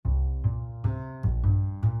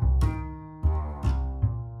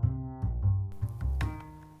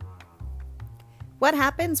What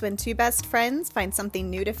happens when two best friends find something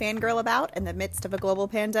new to fangirl about in the midst of a global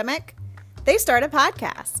pandemic? They start a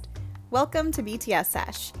podcast. Welcome to BTS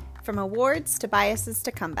Sesh. From awards to biases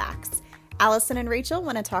to comebacks, Allison and Rachel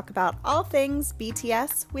want to talk about all things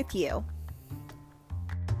BTS with you.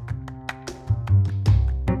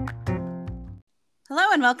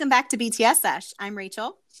 Hello and welcome back to BTS Sesh. I'm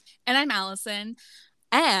Rachel. And I'm Allison.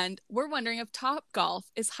 And we're wondering if Topgolf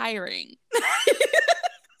is hiring.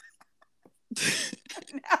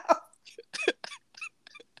 No.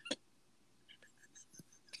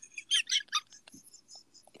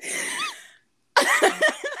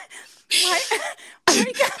 Why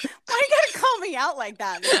you gotta call me out like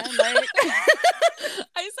that, man? Like...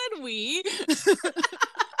 I said we.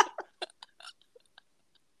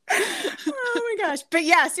 Oh my gosh. But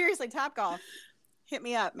yeah, seriously, Topgolf. Hit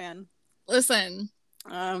me up, man. Listen.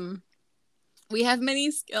 We have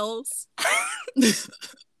many skills.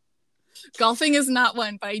 Golfing is not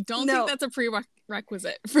one, but I don't think that's a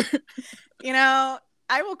prerequisite for... You know,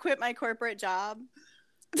 I will quit my corporate job.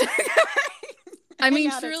 I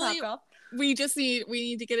mean, truly, we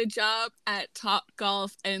need to get a job at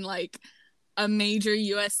Topgolf in like a major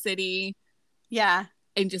US city. Yeah.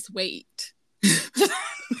 And just wait.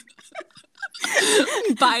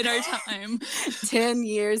 Bide our time. 10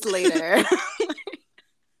 years later.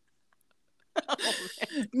 Oh,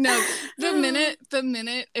 no, the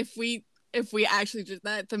minute if we actually did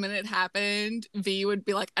that, the minute it happened, V would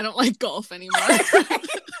be like, I don't like golf anymore.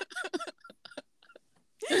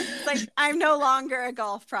 It's like, I'm no longer a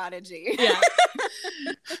golf prodigy. Yeah.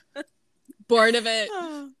 Bored of it.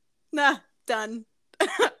 Nah, done.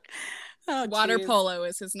 Water polo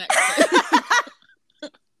is his next thing.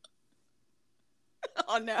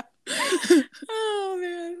 Oh no. Oh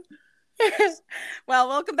man. Well,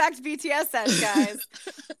 welcome back to BTS Sesh, guys.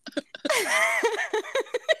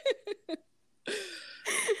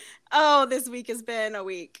 Oh, this week has been a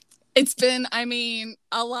week. It's been, I mean,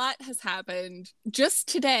 a lot has happened just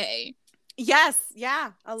today. Yes,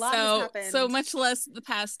 yeah, a lot has happened. So much less the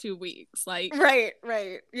past 2 weeks. Like Right,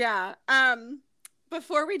 yeah.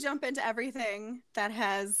 Before we jump into everything that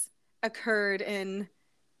has occurred in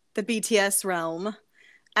the BTS realm,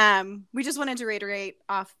 we just wanted to reiterate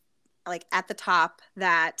off, like at the top,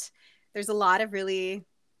 that there's a lot of really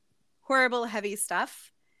horrible, heavy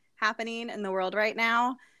stuff happening in the world right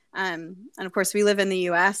now. And of course, we live in the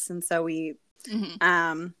US, and so we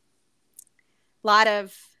lot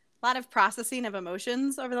of processing of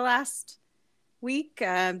emotions over the last week,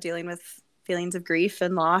 dealing with feelings of grief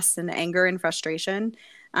and loss and anger and frustration.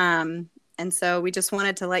 And so we just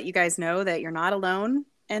wanted to let you guys know that you're not alone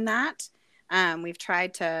in that. We've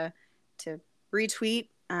tried to retweet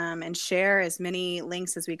and share as many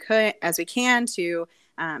links as we can to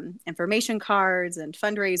information cards and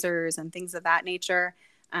fundraisers and things of that nature.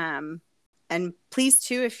 And please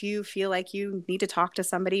too, if you feel like you need to talk to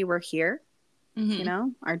somebody, we're here. You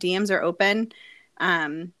know, our DMs are open.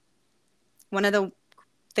 One of the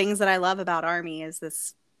things that I love about Army is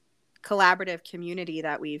this collaborative community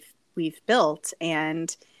that we've built.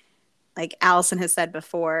 And like Allison has said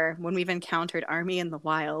before, when we've encountered Army in the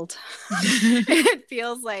wild, it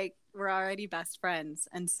feels like we're already best friends.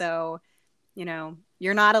 And so, you know,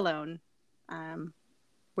 you're not alone.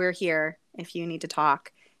 We're here if you need to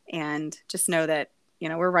talk, and just know that, you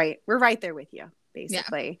know, we're right there with you,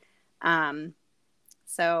 basically. Yeah.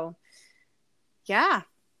 So yeah,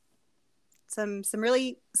 some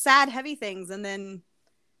really sad, heavy things, and then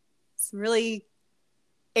some really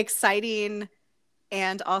exciting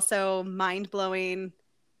and also mind-blowing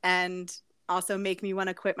and also make me want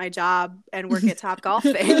to quit my job and work at Topgolf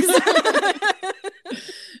things.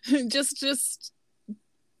 just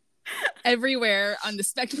everywhere on the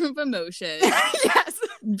spectrum of emotion. Yes.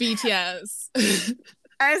 BTS.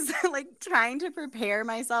 I was like trying to prepare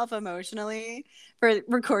myself emotionally for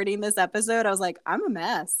recording this episode. I was like, I'm a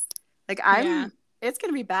mess. Like it's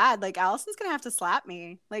going to be bad. Like Allison's going to have to slap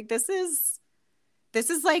me. Like this is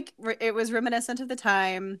like, it was reminiscent of the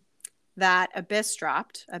time that Abyss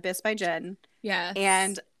dropped, Abyss by Jen. Yeah.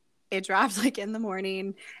 And it dropped like in the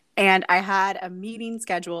morning, and I had a meeting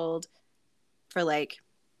scheduled for like,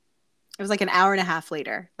 it was like an hour and a half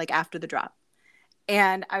later, like after the drop.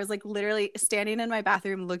 And I was like literally standing in my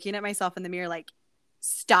bathroom looking at myself in the mirror like,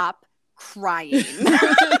 stop crying.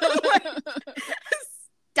 Like,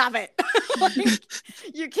 stop it. Like,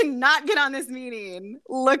 you cannot get on this meeting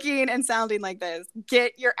looking and sounding like this.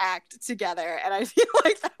 Get your act together. And I feel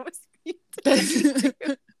like that was me today.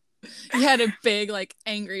 You had a big, like,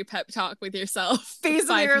 angry pep talk with yourself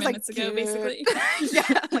basically, 5 minutes ago, dude. basically.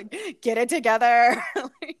 Yeah, like, get it together.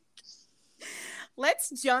 Like,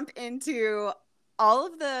 let's jump into all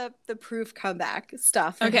of the Proof comeback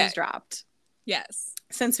stuff that has dropped. Yes.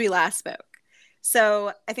 Since we last spoke.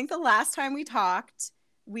 So I think the last time we talked,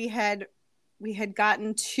 we had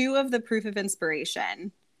gotten 2 of the Proof of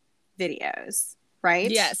Inspiration videos,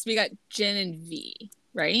 right? Yes, we got Jin and V,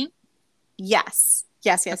 right? Yes.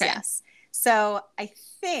 Yes. So I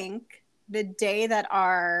think the day that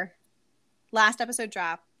our last episode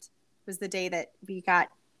dropped was the day that we got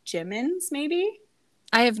Jimin's, maybe?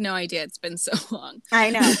 I have no idea. It's been so long. I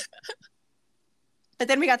know. But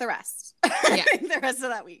then we got the rest. Yeah. The rest of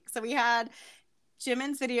that week. So we had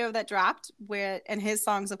Jimin's video that dropped, and his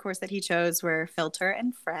songs, of course, that he chose were Filter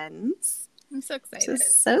and Friends. I'm so excited.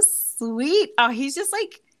 Just so sweet. Oh, he's just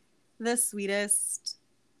like the sweetest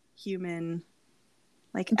human.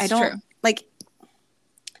 Like, it's true. Like,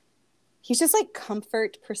 he's just like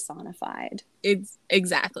comfort personified. It's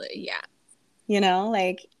exactly, yeah. You know,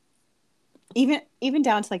 like even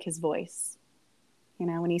down to like his voice. You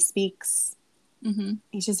know, when he speaks,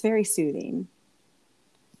 he's just very soothing.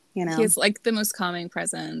 You know, he has like the most calming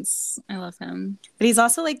presence. I love him. But he's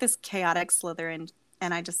also like this chaotic Slytherin,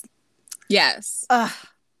 and I just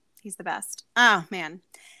he's the best. Oh man,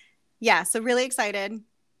 yeah. So really excited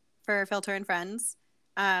for Filter and Friends.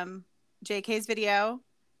 JK's video,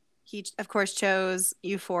 he of course chose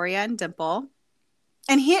Euphoria and Dimple,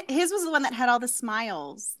 and his was the one that had all the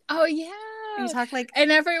smiles. Oh yeah. And he talked like,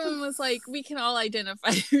 and everyone was like, we can all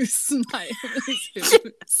identify who's smiling.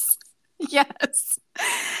 Yes,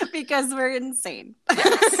 because we're insane.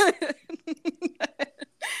 Yes.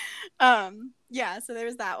 Yeah, so there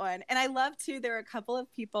was that one. And I love too, there were a couple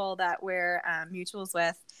of people that we're mutuals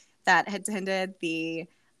with that had attended the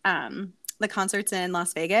concerts in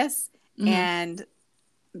Las Vegas, and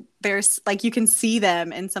there's like, you can see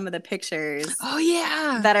them in some of the pictures. Oh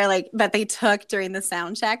yeah, that are like that they took during the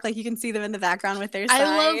sound check. Like you can see them in the background with their sign.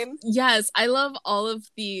 I love all of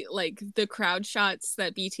the like the crowd shots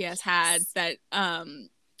that BTS had that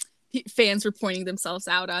fans were pointing themselves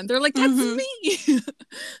out on. They're like, that's me.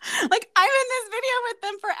 Like, I'm in this video with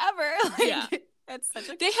them forever. Like, yeah, it's such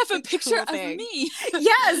a they have a picture cool of me.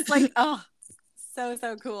 Yes, like, oh, so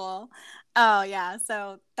cool. Oh yeah,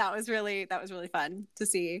 so that was really fun to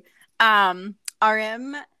see.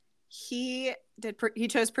 RM, he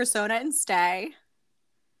chose Persona and Stay.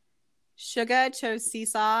 Suga chose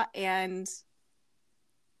Seesaw and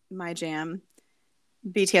my jam,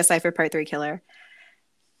 BTS Cypher Part 3 Killer.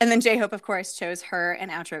 And then J-Hope, of course, chose Her and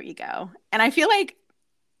Outro Ego. And I feel like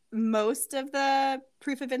most of the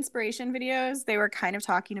Proof of Inspiration videos, they were kind of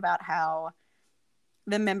talking about how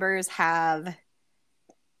the members have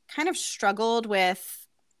kind of struggled with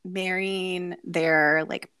marrying their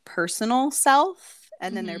like personal self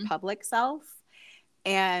and then their public self,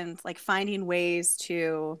 and like finding ways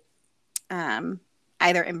to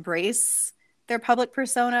either embrace their public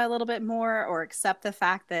persona a little bit more, or accept the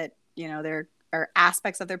fact that, you know, there are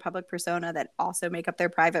aspects of their public persona that also make up their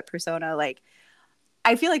private persona. Like,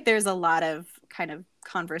 I feel like there's a lot of kind of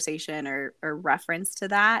conversation or reference to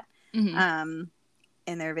that in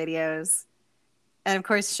their videos. And of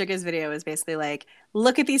course, Suga's video is basically like,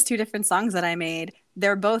 look at these 2 different songs that I made.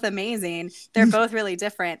 They're both amazing. They're both really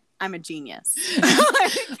different. I'm a genius.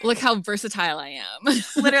 Look how versatile I am.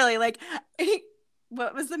 Literally, like,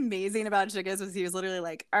 what was amazing about Suga's was he was literally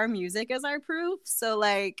like, our music is our proof. So,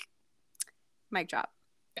 like, mic drop.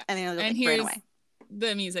 Yeah. And then and here's away.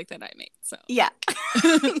 The music that I made. So yeah.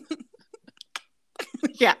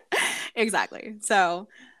 Yeah, exactly. So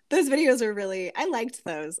those videos are really, I liked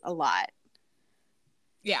those a lot.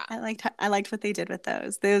 Yeah, I liked what they did with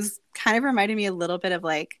those. Those kind of reminded me a little bit of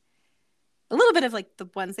like the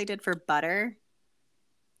ones they did for Butter.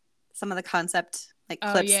 Some of the concept like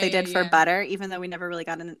clips they did for Butter, even though we never really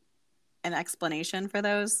got an explanation for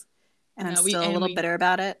those, and I'm still a little bitter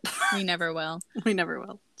about it. We never will. We never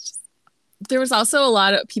will. There was also a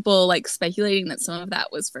lot of people like speculating that some of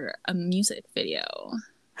that was for a music video.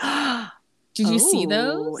 Did you see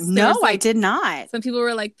those? No, I did not. Some people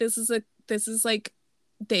were like, this is like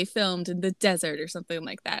they filmed in the desert or something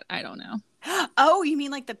like that. I don't know. Oh, you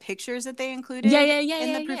mean like the pictures that they included? Yeah.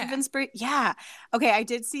 In the Proof of Inspiration? Yeah. Okay, I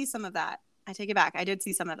did see some of that. I take it back. I did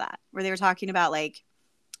see some of that where they were talking about like,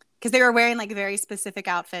 because they were wearing like very specific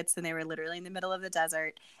outfits and they were literally in the middle of the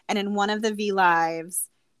desert. And in one of the V Lives,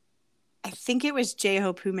 I think it was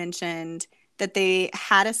J-Hope who mentioned that they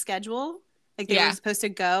had a schedule. Like they were supposed to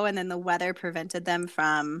go, and then the weather prevented them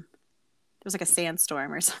from, it was like a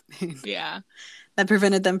sandstorm or something. Yeah. That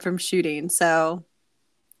prevented them from shooting. So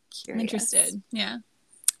curious. I'm interested. Yeah.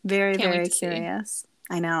 Very, very curious.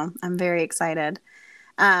 I know. I'm very excited.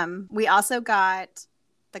 We also got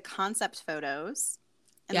the concept photos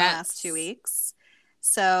in the last 2 weeks.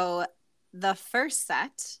 So the first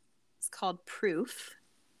set is called Proof.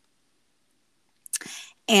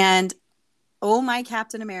 And oh my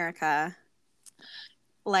Captain America,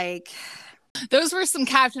 like those were some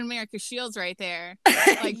Captain America shields right there.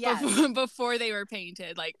 Like yes. before they were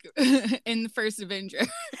painted, like in the first Avenger.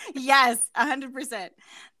 Yes, 100%.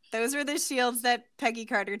 Those were the shields that Peggy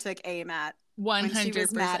Carter took aim at 100%. when she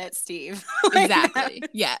was mad at Steve. Exactly.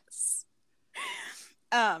 Yes.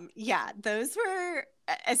 Yeah, those were,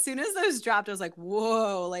 as soon as those dropped, I was like,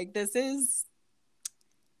 whoa, like this is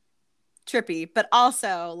trippy, but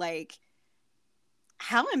also like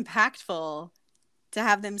how impactful to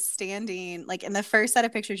have them standing, like in the first set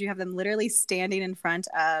of pictures, you have them literally standing in front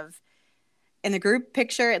of, in the group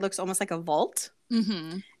picture, it looks almost like a vault.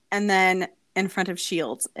 Mm-hmm. And then in front of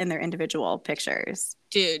shields in their individual pictures.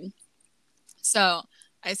 Dude. So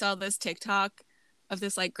I saw this TikTok of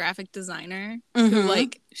this like graphic designer who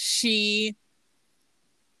like she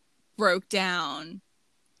broke down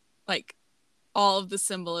like all of the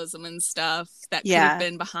symbolism and stuff that could have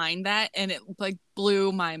been behind that, and it like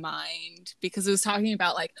blew my mind because it was talking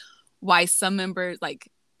about like why some members like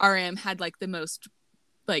RM had like the most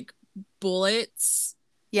like bullets,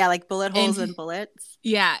 like bullet holes and bullets,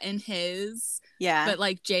 in his, but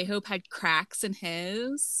like J-Hope had cracks in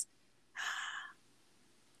his,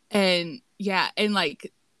 and and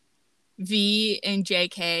like V and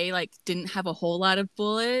JK like didn't have a whole lot of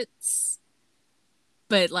bullets,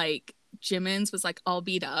 but like Jimin's was like all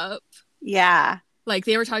beat up. Yeah. Like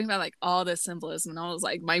they were talking about like all this symbolism, and I was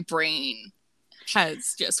like, my brain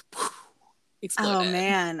has just exploded. Oh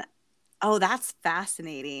man. Oh, that's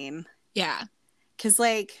fascinating. Yeah. Cause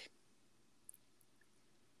like,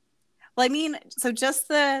 well, I mean, so just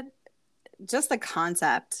the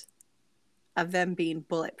concept of them being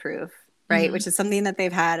bulletproof, right? Mm-hmm. Which is something that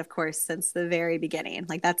they've had, of course, since the very beginning.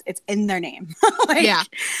 Like it's in their name. Like, yeah.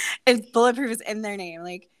 It's bulletproof is in their name.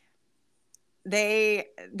 Like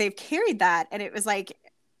they've carried that, and it was like,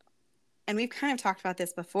 and we've kind of talked about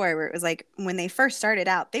this before, where it was like when they first started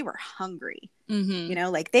out, they were hungry. Mm-hmm. You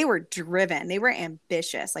know, like they were driven, they were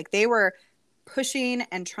ambitious, like they were pushing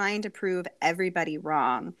and trying to prove everybody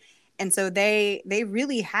wrong. And so they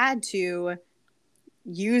really had to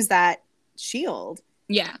use that shield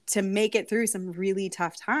to make it through some really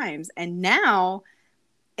tough times. And now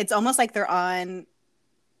it's almost like they're on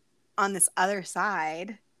this other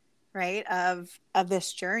side, right, of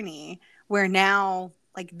this journey, where now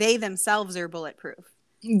like they themselves are bulletproof.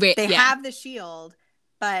 They have the shield,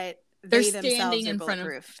 but they're standing in front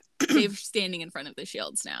of they're standing in front of the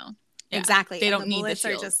shields now. Yeah. Exactly. They don't need the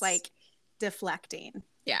shields. Are just like deflecting.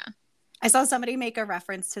 Yeah. I saw somebody make a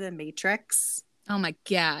reference to the Matrix. Oh my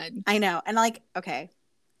God. I know. And like, okay,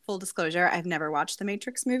 full disclosure, I've never watched the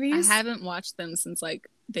Matrix movies. I haven't watched them since like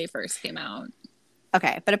they first came out.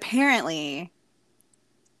 Okay, but apparently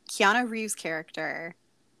Keanu Reeves' character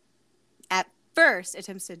at first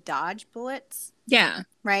attempts to dodge bullets. Yeah.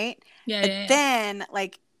 Right? Yeah. But then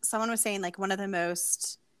like someone was saying like one of the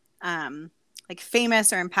most like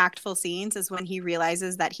famous or impactful scenes is when he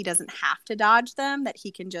realizes that he doesn't have to dodge them, that he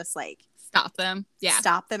can just like stop them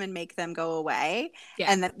and make them go away.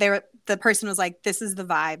 And that the person was like, this is the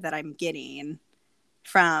vibe that I'm getting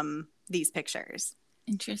from these pictures.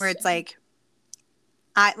 Interesting. Where it's like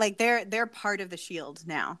they're part of the shield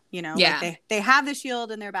now, you know. Like they have the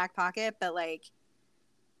shield in their back pocket, but like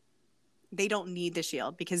they don't need the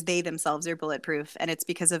shield because they themselves are bulletproof, and it's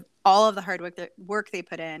because of all of the hard work they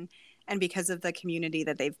put in, and because of the community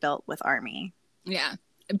that they've built with Army. Yeah.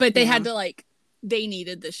 But they had to like, they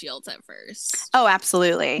needed the shields at first. Oh,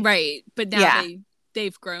 absolutely. Right. But now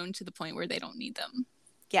they've grown to the point where they don't need them.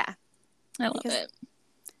 Yeah. I love it.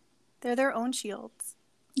 They're their own shields.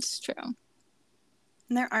 It's true.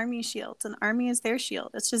 And they're Army shields, and Army is their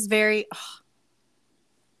shield. It's just very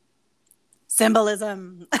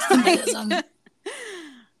symbolism. But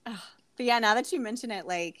yeah, now that you mention it,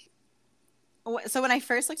 like, so when I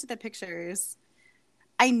first looked at the pictures,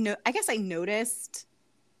 I guess I noticed,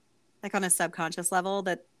 like on a subconscious level,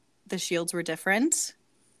 that the shields were different.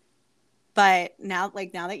 But now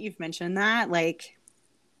that you've mentioned that, like,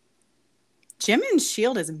 Jimin's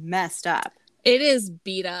shield is messed up. It is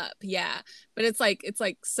beat up, yeah. But it's like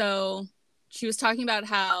so she was talking about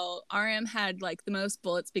how RM had like the most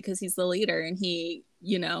bullets because he's the leader, and he,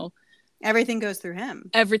 you know, everything goes through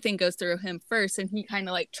him. Everything goes through him first, and he kind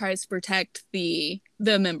of like tries to protect the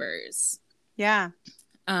members. Yeah.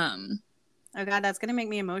 Oh God, that's gonna make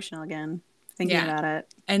me emotional again thinking about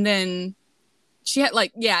it. And then she had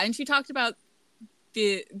like and she talked about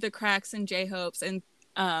the cracks in J-Hope's and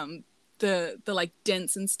the like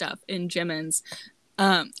dents and stuff in Jimin's.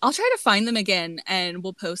 I'll try to find them again and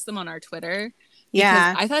we'll post them on our Twitter.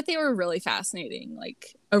 Yeah. I thought they were really fascinating,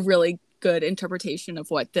 like a really good interpretation of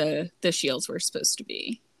what the shields were supposed to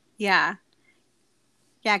be. Yeah.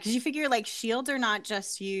 Yeah, because you figure like shields are not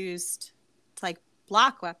just used to like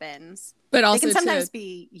block weapons, but also they can sometimes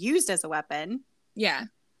be used as a weapon. Yeah.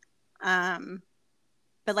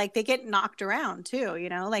 But like they get knocked around too, you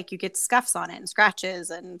know, like you get scuffs on it and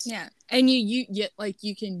scratches and yeah, and you get like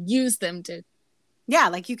you can use them to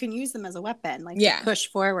like you can use them as a weapon, like to push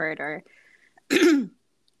forward or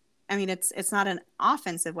I mean it's not an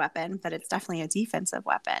offensive weapon, but it's definitely a defensive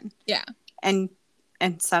weapon. Yeah. And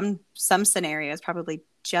some scenarios probably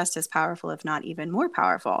just as powerful, if not even more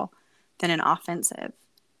powerful than an offensive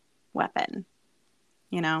weapon,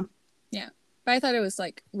 you know? Yeah. But I thought it was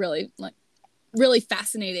like really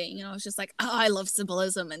fascinating. You know, I was just like, oh, I love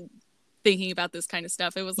symbolism and thinking about this kind of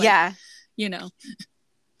stuff. It was like, you know,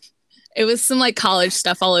 it was some like college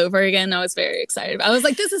stuff all over again. I was very excited. I was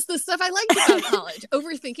like, this is the stuff I liked about college.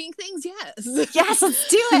 Overthinking things. Yes. Yes, let's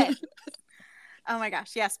do it. Oh my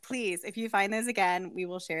gosh. Yes, please. If you find those again, we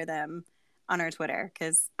will share them on our Twitter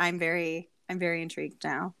because I'm very intrigued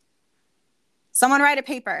now. Someone write a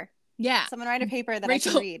paper. Yeah. Someone write a paper that I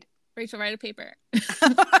can read. Rachel, write a paper.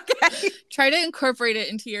 Okay. Try to incorporate it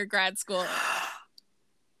into your grad school.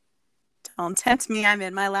 Don't tempt me. I'm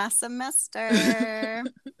in my last semester.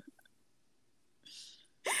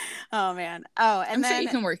 Oh, man. Oh, and I'm sure you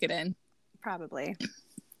can work it in. Probably.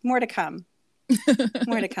 More to come.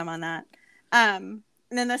 More to come on that. And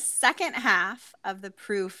then the second half of the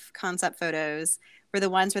proof concept photos were the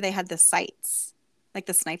ones where they had the sights, like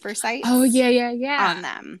the sniper sights. Oh, yeah. On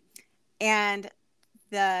them. And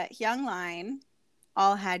the Hyung line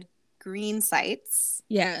all had green sights.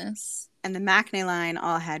 Yes. And the Maknae line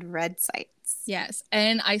all had red sights. Yes.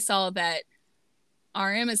 And I saw that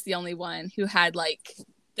RM is the only one who had like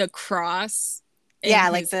the cross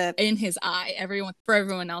in his eye. For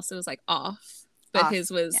everyone else it was like off. But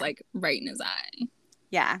his was like right in his eye.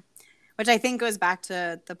 Yeah. Which I think goes back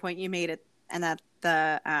to the point you made and that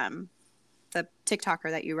the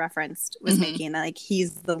TikToker that you referenced was making, that like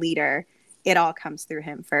he's the leader. It all comes through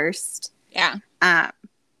him first. Yeah.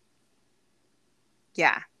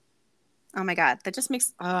 Yeah. Oh my God. That just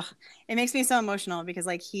makes me so emotional because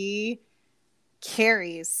like he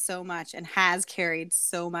carries so much and has carried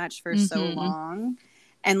so much for so long.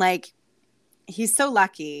 And like he's so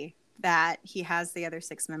lucky that he has the other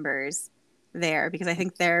 6 members there because I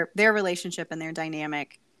think their relationship and their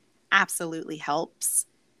dynamic absolutely helps.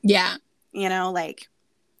 Yeah. You know, like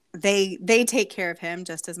they take care of him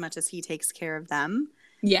just as much as he takes care of them.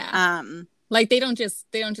 Yeah. Like they don't just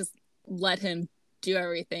let him do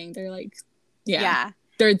everything. They're like,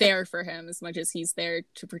 they're there for him as much as he's there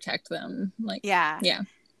to protect them. Like, yeah.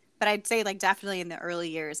 But I'd say like definitely in the early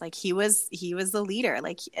years, like he was the leader,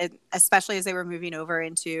 like especially as they were moving over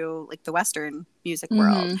into like the Western music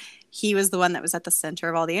world, he was the one that was at the center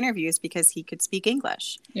of all the interviews because he could speak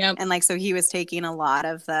English. Yeah. And like, so he was taking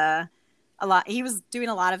he was doing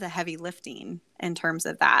a lot of the heavy lifting in terms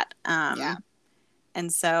of that.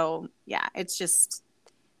 And so, yeah, it's just,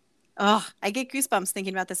 I get goosebumps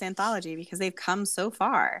thinking about this anthology because they've come so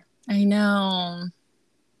far. I know.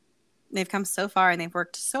 They've come so far and they've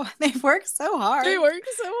worked so hard. They work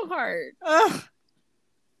so hard. Ugh.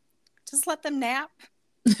 Just let them nap.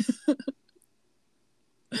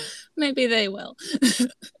 Maybe they will.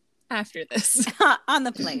 After this. On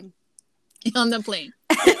the plane. On the plane.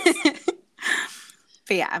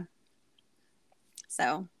 But yeah.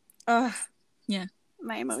 So, yeah.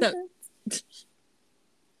 My emotions. So,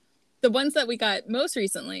 the ones that we got most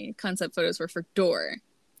recently, concept photos, were for Door.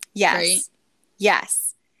 Yes. Right?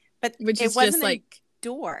 Yes. But which it wasn't just like a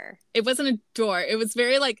door. It wasn't a door. It was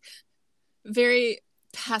very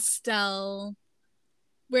pastel.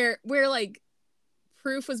 Where like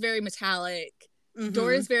Proof was very metallic.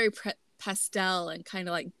 Door is very pastel and kind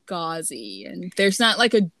of like gauzy, and there's not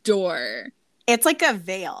like a door. It's like a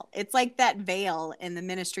veil. It's like that veil in the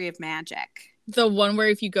Ministry of Magic. The one where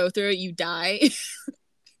if you go through it, you die.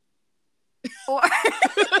 Or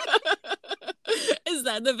is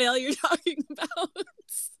that the veil you're talking about?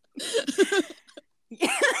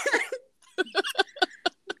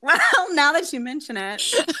 Well, now that you mention it.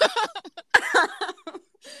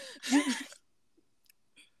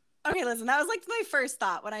 Okay, listen, that was like my first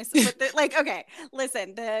thought when I saw like, okay,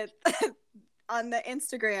 listen, on the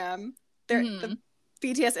Instagram, the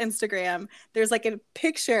BTS Instagram, there's like a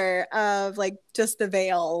picture of like just the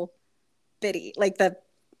veil bitty, like the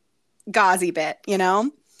gauzy bit, you know?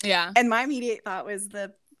 Yeah. And my immediate thought was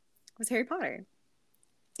Harry Potter,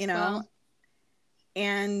 you know? Well,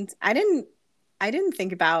 and I I didn't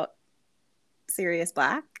think about Sirius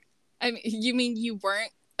Black. I mean, you mean you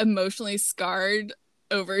weren't emotionally scarred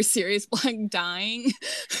over Sirius Black dying?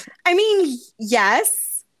 I mean,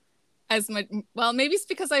 yes. As much, well, maybe it's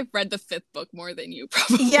because I've read the 5th book more than you,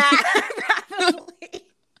 probably. Yeah, probably.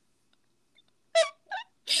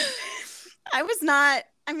 I was not.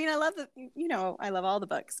 I mean, I love I love all the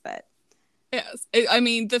books, but yes, I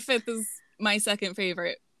mean, the 5th is my second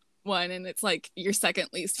favorite one, and it's like your second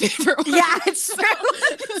least favorite one. Yeah, it's true.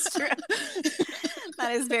 It's true.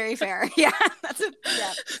 That is very fair. Yeah,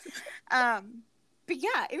 but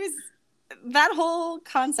yeah, it was that whole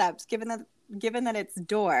concept. Given that it's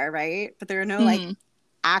door, right? But there are no like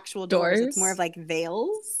actual doors. It's more of like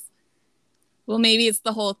veils. Well, maybe it's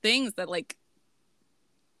the whole thing is that like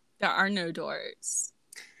there are no doors.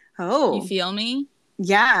 Oh, you feel me?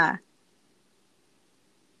 Yeah.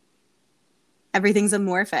 Everything's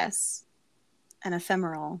amorphous and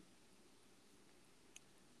ephemeral.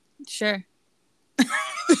 Sure.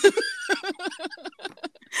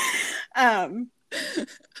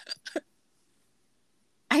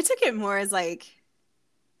 I took it more as like,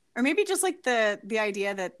 or maybe just like the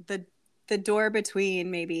idea that the door between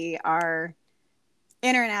maybe our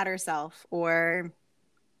inner and outer self, or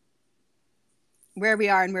where we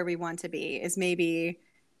are and where we want to be, is maybe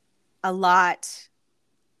a lot.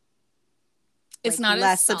 It's like, not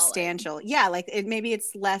less as solid. Substantial. Yeah, like maybe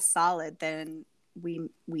it's less solid than we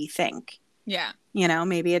think. Yeah.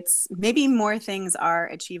 Maybe more things are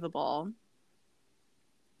achievable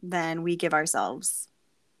than we give ourselves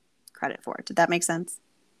credit for. Did that make sense?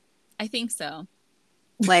 I think so.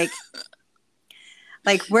 Like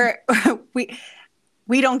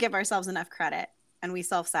we don't give ourselves enough credit, and we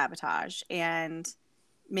self-sabotage, and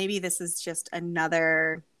maybe this is just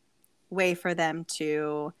another way for them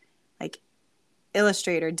to like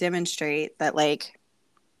illustrate or demonstrate that like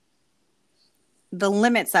the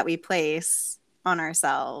limits that we place on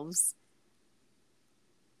ourselves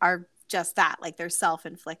are just that, like they're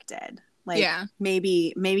self-inflicted. Like, yeah,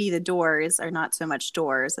 maybe the doors are not so much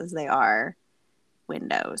doors as they are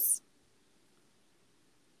windows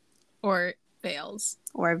or veils.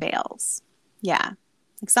 Yeah,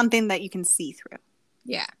 like something that you can see through.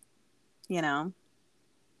 Yeah,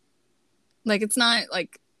 like it's not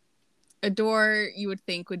like a door you would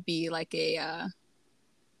think would be like an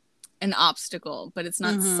obstacle, but it's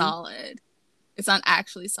not solid. It's not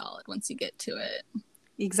actually solid once you get to it.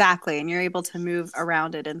 Exactly, and you're able to move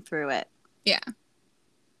around it and through it. Yeah.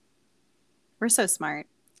 We're so smart.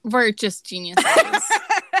 We're just geniuses.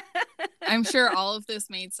 I'm sure all of this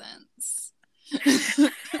made sense.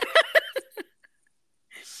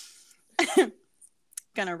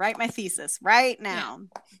 Gonna write my thesis right now.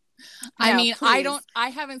 Yeah. I mean, please. I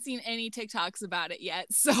haven't seen any TikToks about it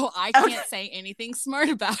yet, so I can't say anything smart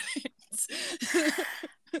about it.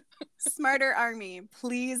 Smarter Army,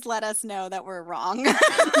 please let us know that we're wrong. tell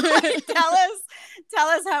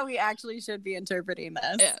us how we actually should be interpreting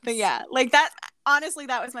this. Yes. But yeah, like that, honestly,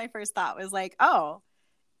 that was my first thought, was like, oh,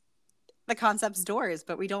 the concept's doors,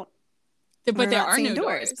 but there are no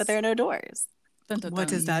doors. But there are no doors. Dun, dun, dun. What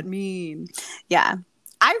does that mean? Yeah.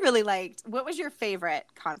 I really liked, what was your favorite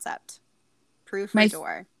concept? Proof or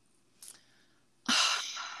door?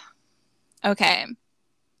 Okay.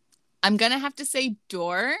 I'm going to have to say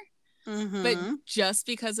door, but just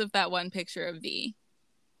because of that one picture of V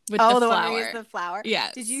with the flower. One where the flower?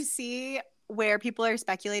 Yes. Did you see where people are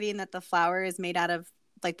speculating that the flower is made out of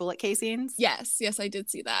like bullet casings? Yes, I did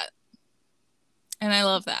see that. And I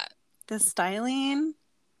love that. The styling,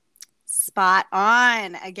 spot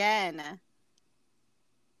on again.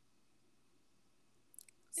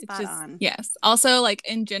 Spot on. Yes. Also, like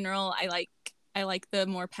in general, I like the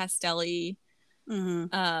more pastel-y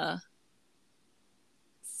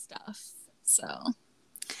stuff. So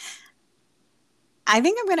I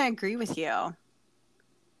think I'm gonna agree with you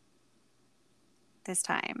this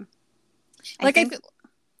time. I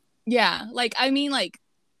mean, like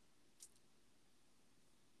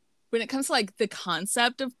when it comes to like the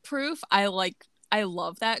concept of proof, I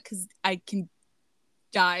love that because I can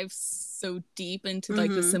dive so deep into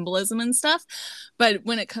like the symbolism and stuff. But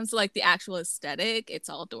when it comes to like the actual aesthetic, it's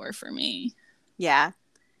all door for me. Yeah.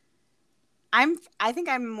 I think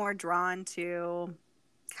I'm more drawn to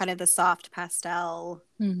kind of the soft pastel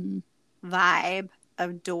vibe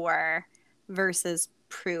of door versus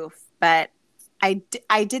proof. But I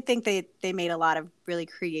did think they made a lot of really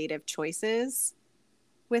creative choices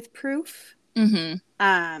with proof. And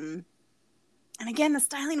again, the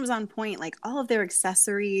styling was on point. Like all of their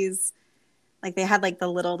accessories, like they had like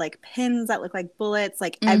the little like pins that look like bullets,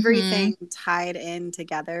 like everything tied in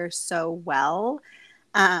together so well.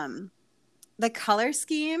 The color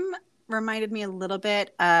scheme reminded me a little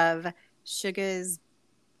bit of Suga's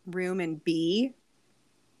room in B.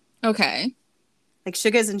 Okay. Like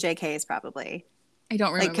Suga's and JK's probably. I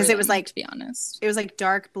don't remember because it was like, to be honest. It was like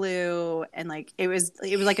dark blue and like it was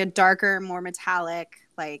like a darker, more metallic,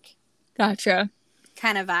 like gotcha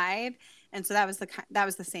kind of vibe. And so that was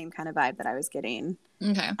the same kind of vibe that I was getting.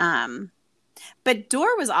 Okay. But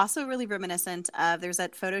Door was also really reminiscent of, there's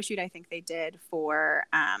that photo shoot I think they did for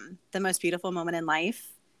the Most Beautiful Moment in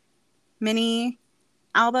Life mini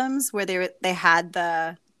albums where they had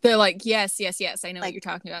they're like yes I know like, what you're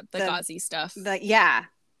talking about, the gauzy stuff,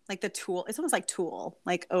 like the Tool, it's almost like Tool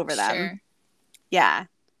like over them. Yeah,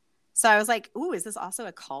 so I was like, ooh, is this also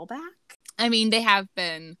a callback? I mean, they have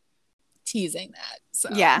been teasing that, so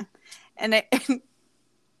yeah. And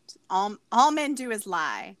all men do is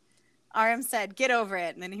lie. RM said, get over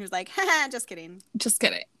it. And then he was like, haha, just kidding.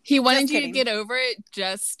 He wanted you to get over it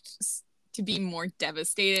just to be more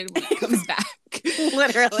devastated when it comes back.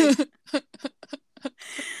 Literally.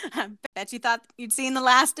 I bet you thought you'd seen the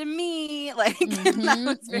last of me. Like,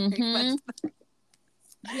 that was very much.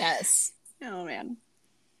 Yes. Oh, man.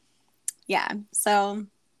 Yeah. So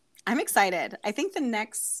I'm excited. I think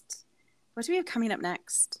what do we have coming up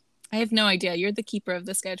next? I have no idea. You're the keeper of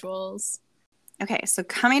the schedules. Okay, so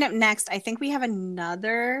coming up next, I think we have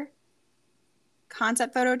another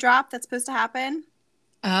concept photo drop that's supposed to happen.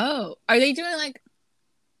 Oh, are they doing like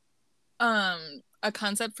a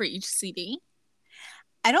concept for each CD?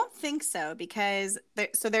 I don't think so, because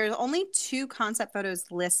there's only 2 concept photos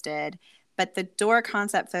listed, but the Door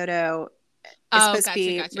concept photo is supposed to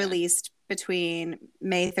be released between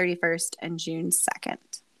May 31st and June 2nd.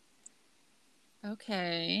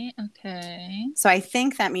 Okay. So I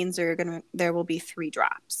think that means there will be 3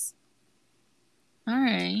 drops. All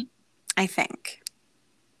right. I think.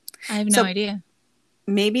 I have no idea.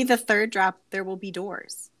 Maybe the 3rd drop there will be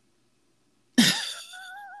doors.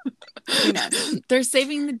 Who knows? They're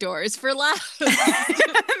saving the doors for last.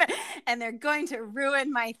 And they're going to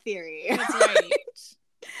ruin my theory. That's right.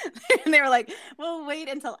 And they were like, we'll wait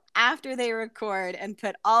until after they record and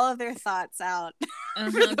put all of their thoughts out.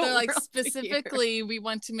 They're like, specifically, we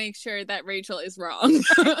want to make sure that Rachel is wrong.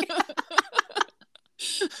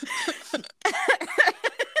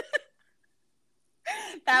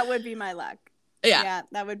 That would be my luck. Yeah,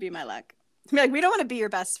 that would be my luck. Like, we don't want to be your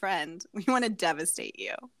best friend. We want to devastate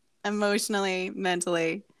you emotionally,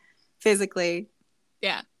 mentally, physically.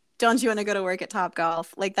 Yeah. Don't you want to go to work at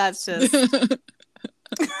Topgolf? Like, that's just...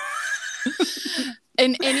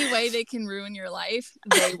 In any way they can ruin your life,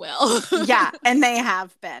 they will. Yeah, and they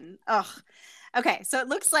have been. Ugh. Okay, so it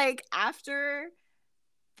looks like after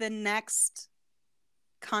the next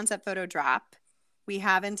concept photo drop, we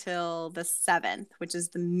have until the 7th, which is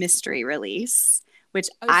the mystery release, which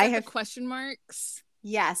I have question marks.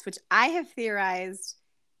 Yes, which I have theorized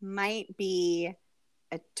might be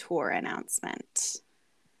a tour announcement.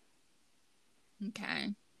 Okay.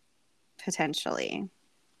 Potentially.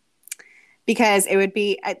 Because it would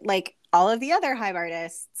be like all of the other Hive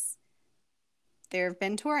artists, there have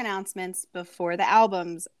been tour announcements before the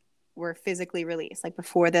albums were physically released, like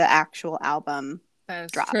before the actual album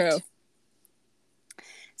dropped. True.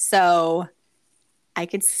 So I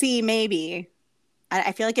could see maybe,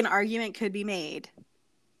 I feel like an argument could be made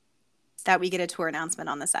that we get a tour announcement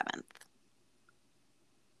on the 7th.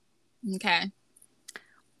 Okay.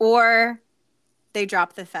 Or they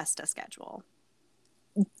drop the Festa schedule.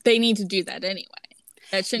 They need to do that anyway.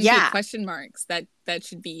 That shouldn't be question marks. That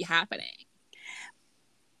should be happening.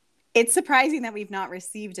 It's surprising that we've not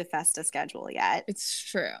received a Festa schedule yet. It's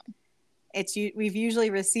true. We've usually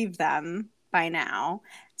received them by now.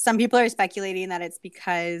 Some people are speculating that it's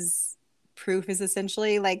because Proof is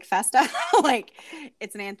essentially like Festa. Like,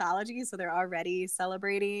 it's an anthology, so they're already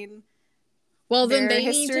celebrating. Well, then they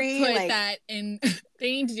history. Need to put that in.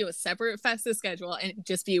 They need to do a separate Festa schedule and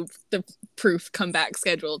just be the Proof comeback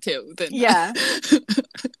schedule too. Then. Yeah.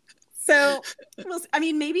 So, I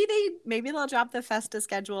mean, maybe they'll drop the Festa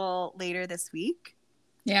schedule later this week.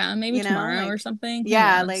 Yeah, maybe tomorrow or something.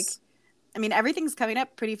 Yeah, like, I mean, everything's coming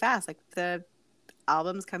up pretty fast. Like, the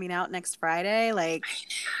album's coming out next Friday. Like,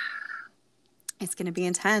 it's going to be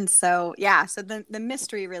intense. So, yeah. So the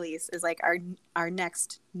mystery release is like our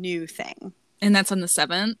next new thing. And that's on the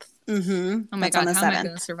 7th? Mm-hmm. Oh my God, how am I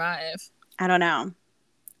going to survive? I don't know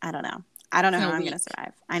how I'm going to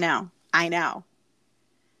survive. I know.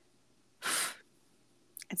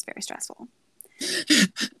 It's very stressful.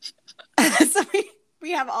 So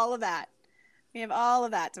we have all of that. We have all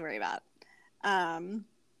of that to worry about. Yeah.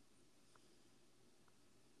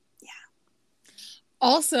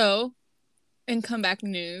 Also, in Comeback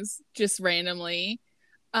News just randomly.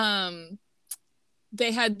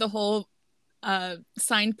 They had the whole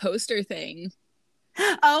signed poster thing.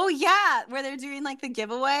 Oh yeah, where they're doing like the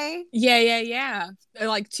giveaway. Yeah.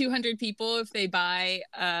 Like 200 people if they buy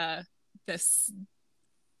the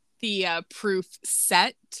proof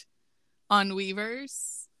set on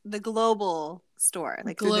Weavers. The global store,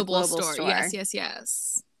 like through the Global global store.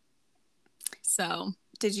 Yes. So,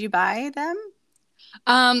 did you buy them?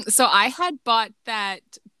 So I had bought that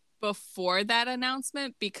before that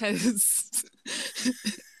announcement because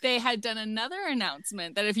they had done another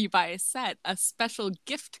announcement that if you buy a set, a special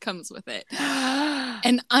gift comes with it.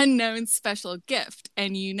 An unknown special gift.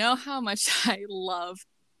 And you know how much I love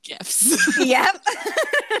gifts. Yep.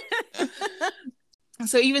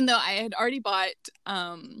 So even though I had already bought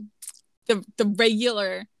the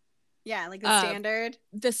regular, yeah, like the standard,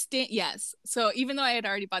 yes. So even though I had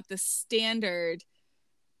already bought the standard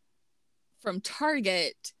from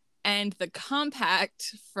Target and the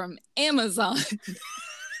compact from Amazon,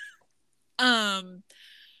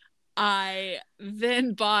 I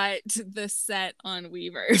then bought the set on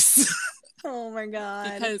Weavers. Oh my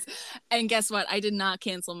god. And guess what? I did not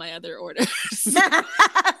cancel my other orders.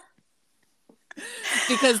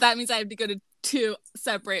 Because that means I have to go to 2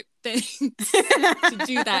 separate things to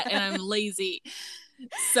do that, and I'm lazy.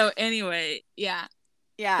 So anyway, yeah.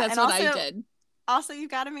 That's what I did. Also, you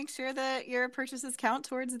got to make sure that your purchases count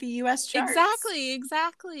towards the U.S. charts.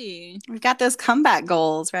 Exactly. We've got those comeback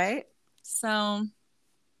goals, right? So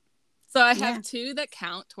I have 2 that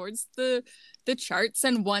count towards the charts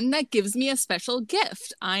and 1 that gives me a special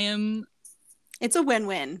gift. It's a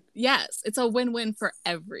win-win. Yes, it's a win-win for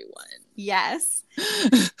everyone. Yes.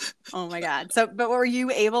 Oh my god. So, but were you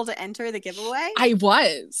able to enter the giveaway? I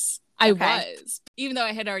was. Even though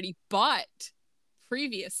I had already bought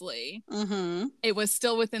previously, it was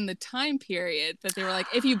still within the time period that they were like,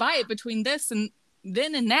 if you buy it between this and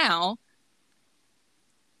then and now,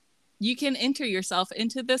 you can enter yourself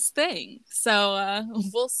into this thing. So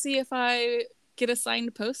we'll see if I get a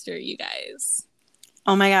signed poster, you guys.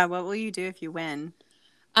 Oh my god, what will you do if you win?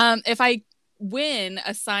 If I win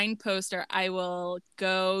a signed poster, I will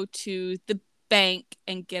go to the bank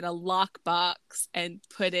and get a lockbox and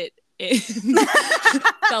put it in the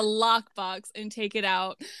lockbox and take it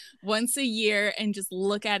out once a year and just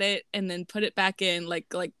look at it and then put it back in like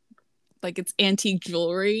it's antique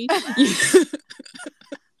jewelry.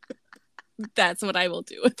 That's what I will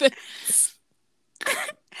do with it.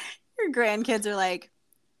 Your grandkids are like,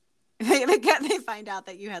 they find out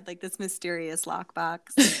that you had like this mysterious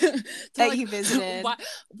lockbox that like, you visited.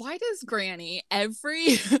 Why does Granny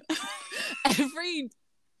every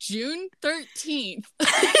June 13th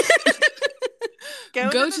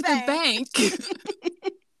go to the bank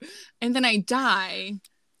and then I die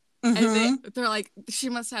and they're like, she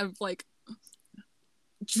must have like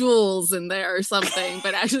jewels in there or something,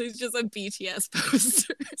 but actually it's just a BTS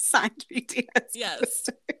poster. Signed BTS. Yes.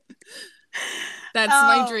 That's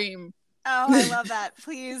my dream. Oh, I love that.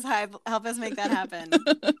 Please help us make that happen.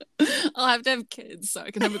 I'll have to have kids so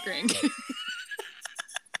I can have a grandkid.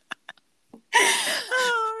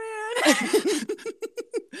 Oh man.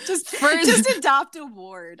 Just adopt a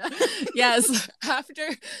ward. Yes. This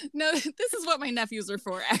is what my nephews are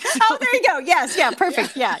for, actually. Oh, there you go. Yes, yeah,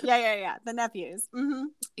 perfect. Yeah. The nephews. Mm-hmm.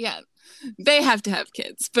 Yeah. They have to have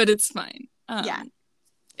kids, but it's fine. Yeah.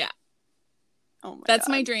 Oh my That's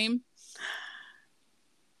God. My dream.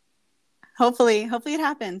 Hopefully it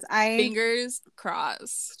happens. Fingers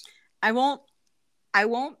crossed. I won't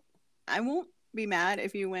be mad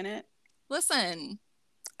if you win it. Listen,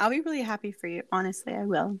 I'll be really happy for you. Honestly, I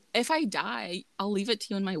will. If I die, I'll leave it to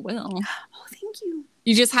you in my will. Oh, thank you.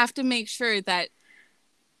 You just have to make sure that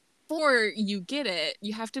before you get it,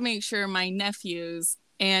 you have to make sure my nephews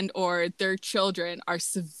and or their children are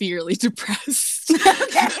severely depressed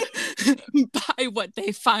by what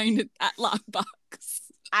they find in that lockbox.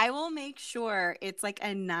 I will make sure it's like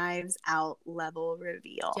a Knives Out level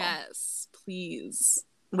reveal. Yes, please.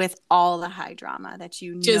 With all the high drama that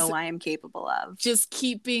you know I am capable of. Just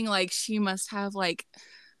keep being like, she must have like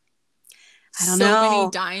I don't know. many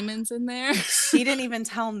diamonds in there. She didn't even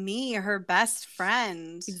tell me, her best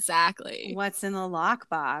friend. Exactly. What's in the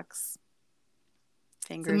lockbox.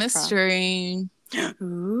 Fingers it's a mystery.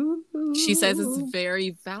 Ooh. She says it's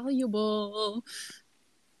very valuable.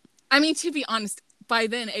 I mean, to be honest, by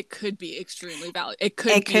then it could be extremely valuable. It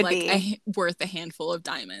could be worth a handful of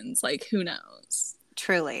diamonds. Like, who knows?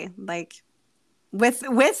 Truly, like with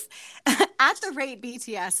at the rate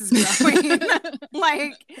BTS is growing,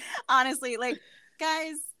 like honestly, like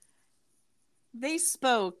guys, they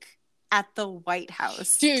spoke at the White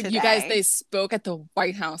House Dude, today. you guys, they spoke at the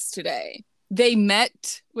White House today. They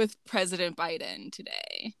met with President Biden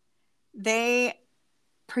today. They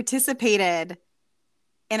participated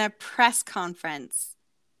in a press conference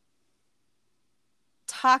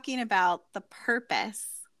talking about the purpose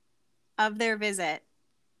of their visit.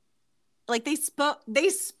 Like they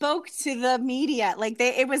spoke to the media. Like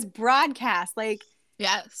it was broadcast. Like,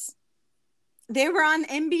 yes. They were on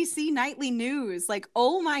NBC Nightly News. Like,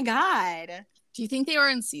 oh my God. Do you think they were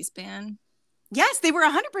on C-SPAN? Yes, they were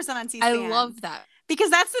 100% on C-SPAN. I love that. Because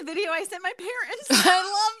that's the video I sent my parents. I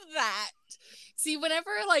love that. See,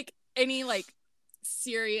 whenever like any like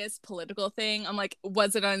serious political thing, I'm like,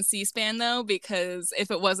 was it on C-SPAN though? Because if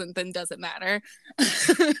it wasn't, then does it matter?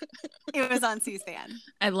 It was on C-SPAN.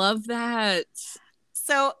 I love that.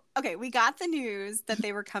 So, okay, we got the news that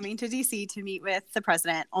they were coming to DC to meet with the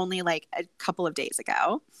president only like a couple of days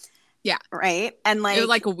ago. Yeah. Right? And like it was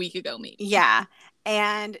like a week ago, maybe. Yeah.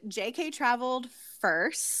 And JK traveled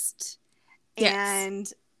first. Yes.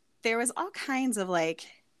 And there was all kinds of like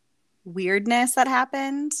weirdness that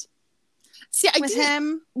happened. See, I with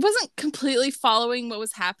him. Wasn't completely following what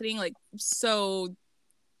was happening. Like, so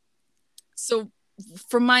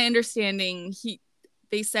from my understanding,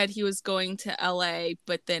 they said he was going to LA,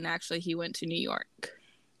 but then actually he went to New York.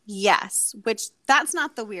 Yes, which that's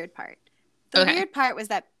not the weird part. The weird part was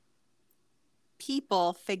that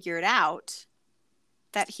people figured out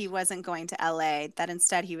that he wasn't going to LA, that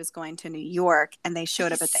instead he was going to New York, and they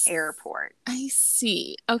showed up at the airport. I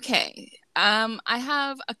see. Okay. I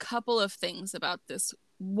have a couple of things about this.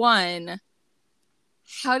 One,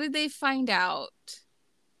 how did they find out?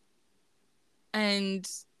 And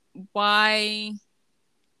why?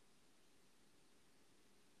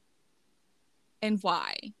 And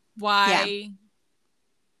why? Why?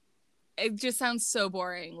 Yeah. It just sounds so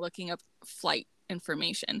boring looking up flight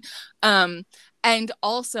information. And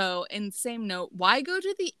also, in same note, why go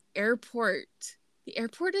to the airport? The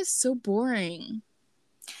airport is so boring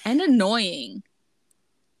and annoying.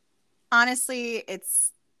 Honestly,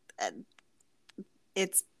 it's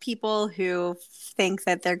people who think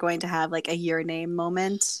that they're going to have like a your name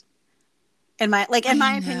moment. In my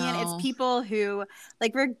opinion, it's people who,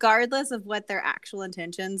 like, regardless of what their actual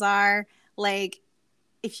intentions are, like,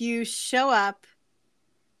 if you show up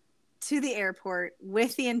to the airport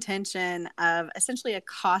with the intention of essentially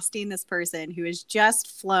accosting this person who has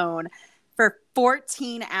just flown for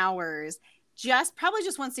 14 hours, probably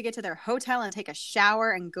just wants to get to their hotel and take a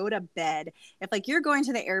shower and go to bed. If like you're going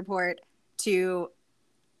to the airport to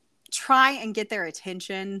try and get their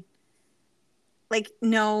attention, like,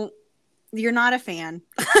 no, you're not a fan.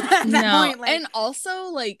 At that point, like, and also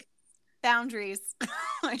like boundaries.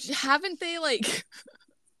 Haven't they like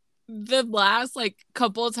the last like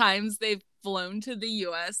couple of times they've flown to the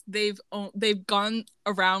US, they've gone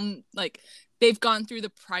around, like they've gone through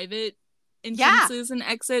the private entrances and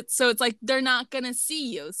exits, so it's like they're not gonna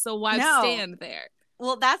see you, so why stand there?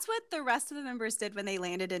 Well, that's what the rest of the members did when they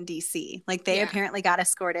landed in DC. Like they apparently got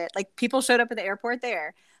escorted. Like people showed up at the airport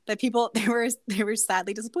there, but they were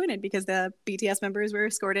sadly disappointed because the BTS members were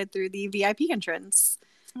escorted through the VIP entrance.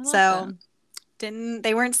 So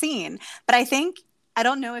they weren't seen. But I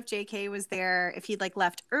don't know if JK was there, if he'd like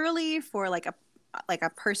left early for like a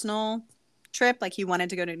personal trip, like he wanted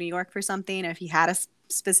to go to New York for something, if he had a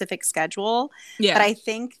specific schedule. Yeah. But I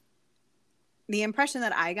think the impression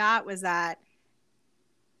that I got was that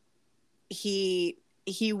he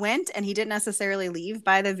went and he didn't necessarily leave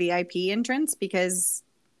by the VIP entrance because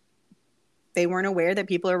they weren't aware that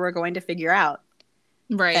people were going to figure out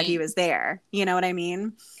that he was there. You know what I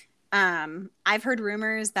mean? I've heard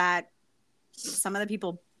rumors that some of the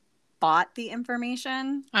people bought the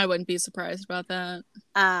information. I wouldn't be surprised about that.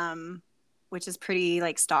 Which is pretty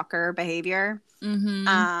like stalker behavior.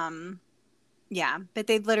 Mm-hmm. Yeah, but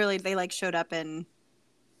they like showed up in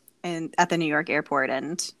at the New York airport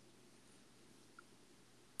and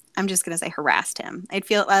I'm just gonna say harassed him.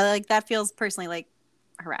 That feels personally like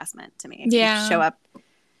harassment to me. If you show up.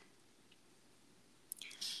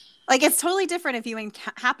 Like, it's totally different if you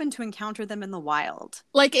happen to encounter them in the wild.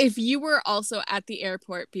 Like, if you were also at the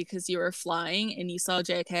airport because you were flying and you saw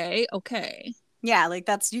JK, okay. Yeah, like,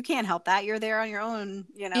 you can't help that. You're there on your own,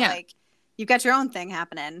 like, you've got your own thing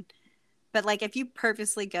happening. But, like, if you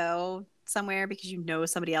purposely go somewhere because you know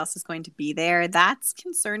somebody else is going to be there, that's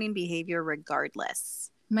concerning behavior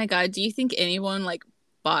regardless. My God, do you think anyone, like,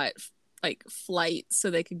 bought, like, flights so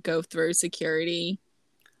they could go through security?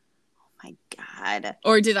 My God.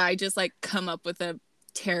 Or did I just like come up with a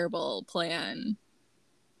terrible plan?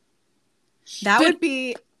 That would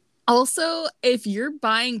be Also, if you're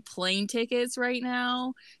buying plane tickets right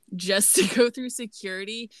now just to go through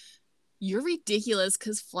security, you're ridiculous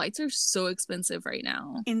because flights are so expensive right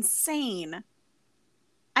now. Insane.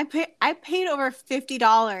 I paid over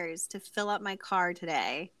 $50 to fill up my car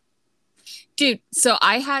today. Dude, so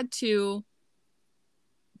I had to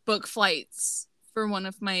book flights for one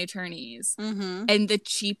of my attorneys. Mm-hmm. And the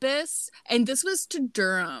cheapest, and this was to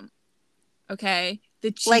Durham, okay?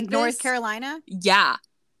 The cheapest, like North Carolina? Yeah.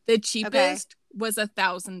 The cheapest was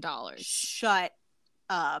 $1,000. Shut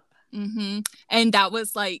up. Mm-hmm. And that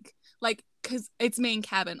was like, because it's main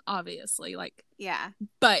cabin, obviously. Like, yeah.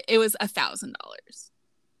 But it was $1,000.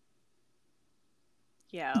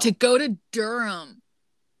 Yeah. To go to Durham.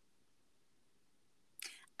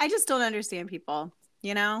 I just don't understand people,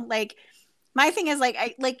 you know? Like, my thing is, like,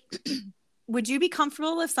 would you be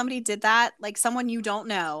comfortable if somebody did that? Like, someone you don't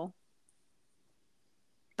know,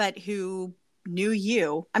 but who knew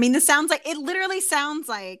you? I mean, it literally sounds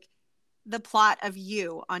like the plot of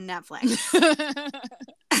You on Netflix.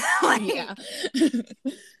 Like, yeah.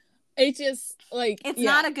 It just, like, it's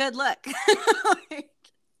not a good look. Like,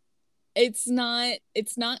 it's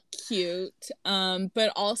not cute.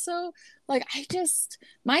 But also, like,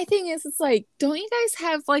 my thing is, it's like, don't you guys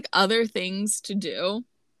have, like, other things to do?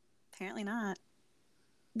 Apparently not.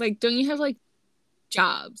 Like, don't you have, like,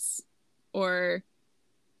 jobs or,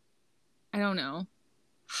 I don't know,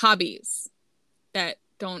 hobbies that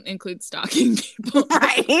don't include stalking people?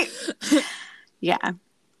 Right. Yeah.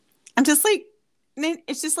 I'm just like,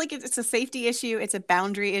 it's just like, it's a safety issue. It's a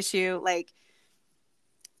boundary issue. Like,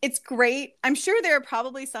 it's great. I'm sure there are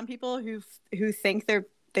probably some people who think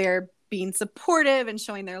they're being supportive and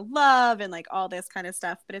showing their love and like all this kind of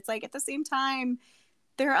stuff. But it's like, at the same time,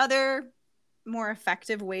 there are other more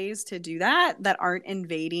effective ways to do that aren't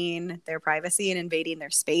invading their privacy and invading their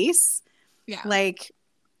space. Yeah. Like,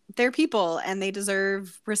 they're people and they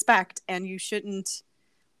deserve respect, and you shouldn't,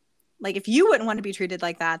 like, if you wouldn't want to be treated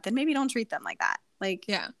like that, then maybe don't treat them like that. Like,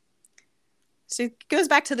 yeah. So it goes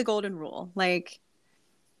back to the golden rule. Like,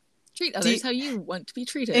 treat others how you want to be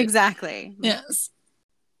treated. Exactly. Yes.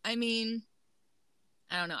 I mean,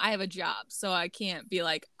 I don't know. I have a job, so I can't be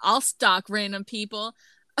like, I'll stalk random people.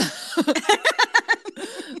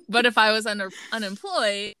 But if I was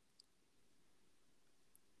unemployed,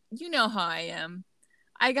 you know how I am.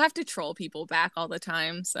 I have to troll people back all the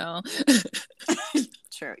time, so.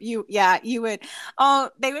 True. You would. Oh,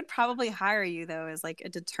 they would probably hire you, though, as like a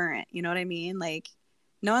deterrent. You know what I mean? Like,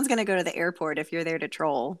 no one's going to go to the airport if you're there to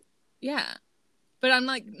troll. Yeah. But I'm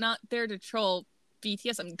like not there to troll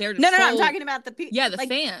BTS. I'm there to troll. No, I'm talking about the people. Yeah, the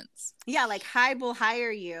fans. Yeah, like Hybe will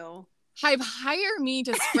hire you. Hybe hire me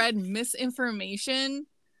to spread misinformation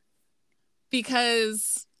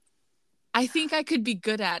because I think I could be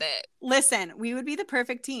good at it. Listen, we would be the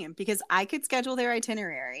perfect team because I could schedule their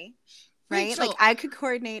itinerary, right? Rachel. Like, I could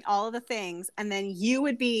coordinate all of the things, and then you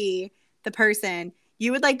would be the person.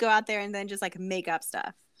 You would like go out there and then just like make up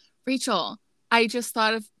stuff. Rachel, I just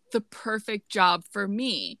thought of the perfect job for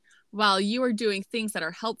me. While you are doing things that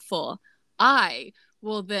are helpful, I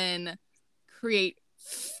will then create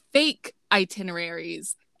fake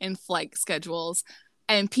itineraries and flight schedules,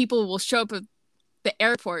 and people will show up at the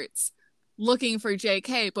airports looking for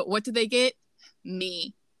JK, but what do they get?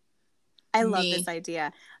 Me. I love this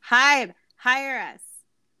idea. Hybe, hire us.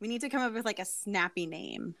 We need to come up with like a snappy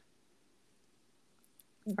name.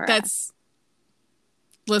 That's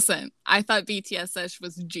listen, I thought BTS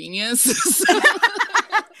was genius.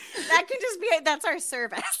 That can just be that's our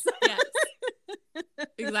service. Yes.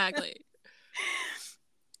 Exactly.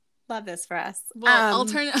 Love this for us. Well, I'll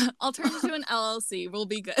turn it to an LLC. We'll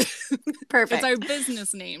be good. Perfect. It's our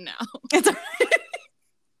business name now.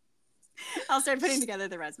 I'll start putting together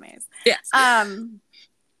the resumes. Yes.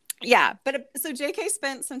 Yeah, but so JK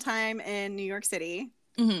spent some time in New York City.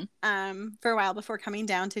 Mm-hmm. For a while before coming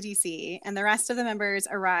down to DC, and the rest of the members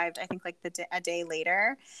arrived, I think, like a day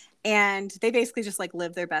later, and they basically just like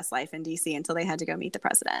lived their best life in DC until they had to go meet the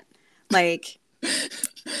president. Like,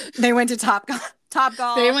 they went to Top Golf.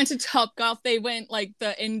 They went to Top Golf. They went like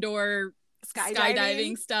the indoor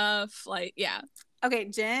skydiving stuff. Like, yeah. Okay,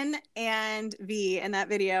 Jin and V in that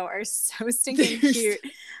video are so stinking cute.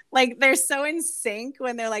 Like, they're so in sync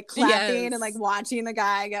when they're like clapping and like watching the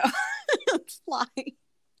guy go fly.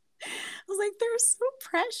 I was like, they're so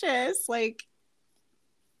precious. Like,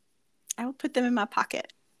 I will put them in my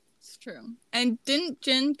pocket. It's true. And didn't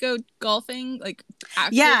Jin go golfing? Like,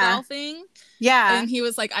 actual golfing? Yeah. And he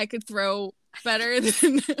was like, I could throw better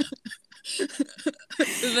than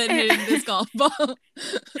than hitting this golf ball.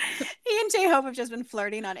 He and J-Hope have just been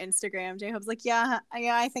flirting on Instagram. J-Hope's like, yeah,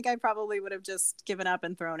 I think I probably would have just given up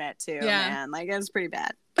and thrown it too, man. Like, it was pretty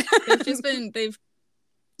bad.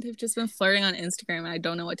 they've just been flirting on Instagram, and I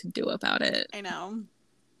don't know what to do about it. I know.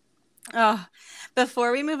 Oh,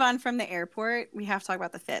 before we move on from the airport, we have to talk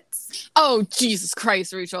about the fits. Oh, Jesus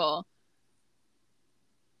Christ, Rachel.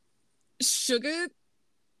 Suga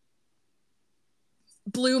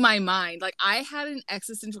blew my mind. Like, I had an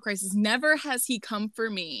existential crisis. Never has he come for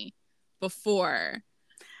me before.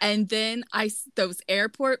 And then those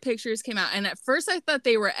airport pictures came out, and at first I thought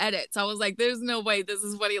they were edits. I was like, there's no way this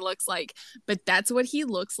is what he looks like. But that's what he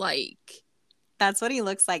looks like. That's what he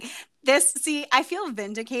looks like. I feel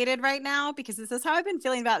vindicated right now because this is how I've been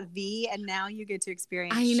feeling about V, and now you get to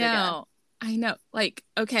experience Suga. I know. Like,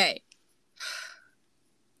 okay.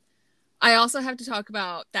 I also have to talk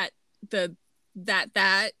about that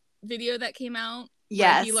video that came out.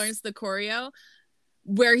 Yes. Where he learns the choreo,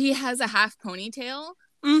 where he has a half ponytail.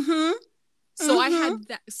 Mm-hmm. So I had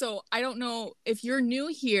that. So I don't know if you're new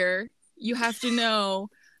here, you have to know,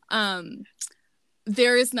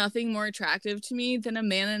 there is nothing more attractive to me than a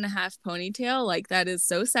man in a half ponytail. Like, that is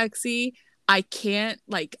so sexy. I can't,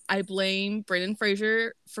 like, I blame Brendan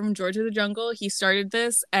Fraser from George of the Jungle. He started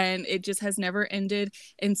this, and it just has never ended.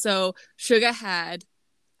 And so Suga had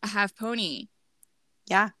a half pony.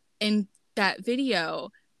 Yeah. In that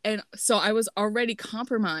video. And so I was already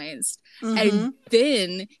compromised. And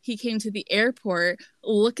then he came to the airport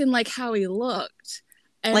looking like how he looked.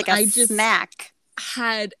 And like a snack.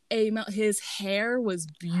 Had his hair was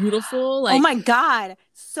beautiful. Like, oh my God.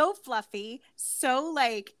 So fluffy. So,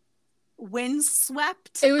 like,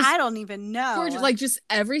 windswept. It was, I don't even know. Gorgeous. Like, just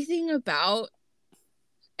everything about,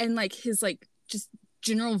 and like his, like, just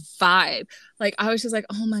general vibe. Like, I was just like,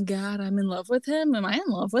 oh my God, I'm in love with him. Am I in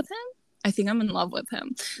love with him? I think I'm in love with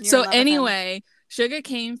him. So anyway, Suga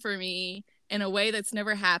came for me in a way that's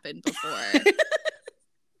never happened before.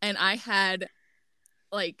 And I had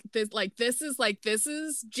this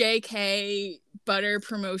is JK butter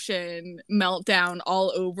promotion meltdown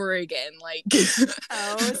all over again. Like,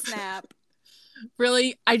 oh snap.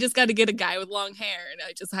 Really, I just got to get a guy with long hair and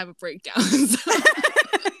I just have a breakdown.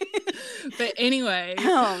 But anyway,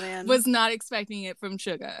 oh man, was not expecting it from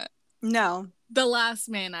Suga. No. The last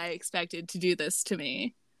man I expected to do this to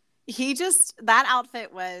me. That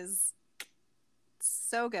outfit was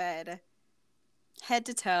so good. Head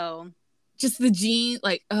to toe. Just the jean,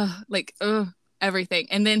 everything.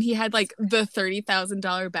 And then he had, like, the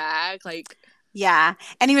 $30,000 bag, like. Yeah.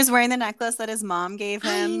 And he was wearing the necklace that his mom gave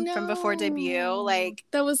him from before debut. Like,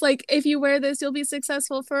 that was like, if you wear this, you'll be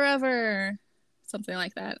successful forever. Something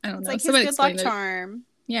like that. I don't know. It's like his good luck charm.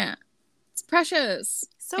 Yeah. It's precious.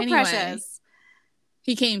 So anyway, precious.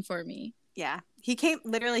 He came for me. Yeah. He came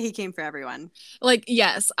for everyone. Like,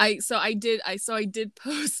 yes. I did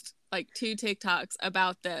post like 2 TikToks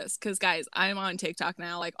about this because, guys, I'm on TikTok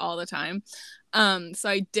now, like, all the time. So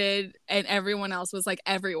I did, and everyone else was like,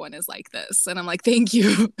 everyone is like this. And I'm like, thank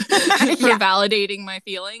you for validating my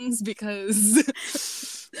feelings, because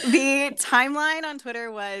the timeline on Twitter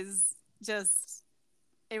was just,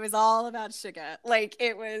 it was all about Suga. Like,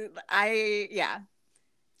 it was,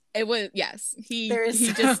 It was, yes. He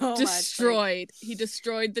destroyed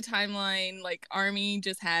the timeline. Like, Army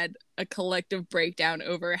just had a collective breakdown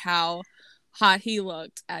over how hot he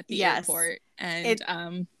looked at the airport. And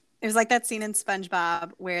it was like that scene in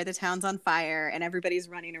SpongeBob where the town's on fire and everybody's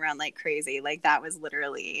running around like crazy. Like, that was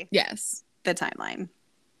literally the timeline.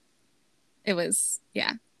 It was,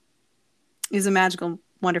 yeah. It was a magical,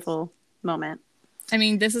 wonderful moment. I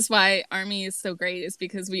mean, this is why Army is so great, is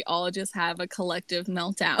because we all just have a collective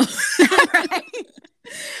meltdown. Right?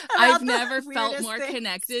 I've never felt more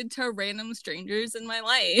connected to random strangers in my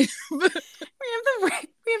life. we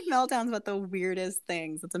have meltdowns about the weirdest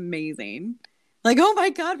things. It's amazing. Like, oh my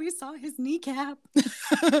God, we saw his kneecap.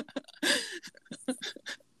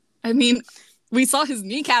 I mean, we saw his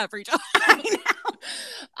kneecap reach. I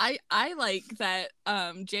know. I like that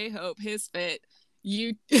J-Hope, his fit,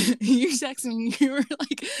 you texted me and you were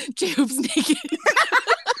like, J-Hope's naked.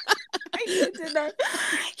 I did that.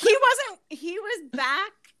 He was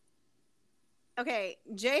back. Okay,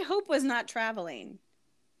 J-Hope was not traveling.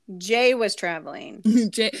 Jay was traveling.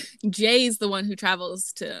 Jay's the one who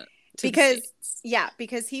travels to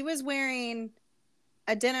because he was wearing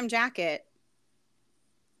a denim jacket,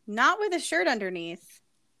 not with a shirt underneath.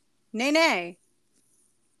 Nay,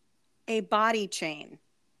 a body chain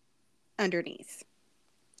underneath.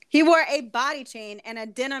 He wore a body chain and a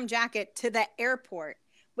denim jacket to the airport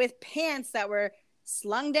with pants that were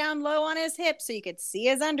slung down low on his hip so you could see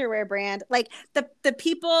his underwear brand. Like the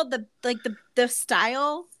people, the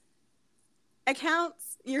style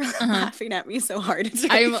accounts, you're laughing at me so hard. It's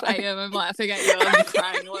really funny. I'm laughing at you. I'm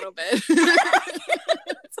crying a little bit.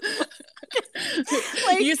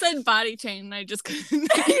 Like, you said body chain and I just couldn't.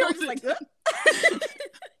 Like,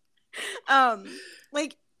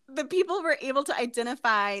 like the people were able to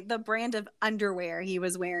identify the brand of underwear he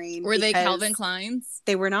was wearing. Were they Calvin Klein's?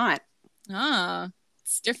 They were not.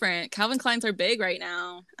 It's different. Calvin Klein's are big right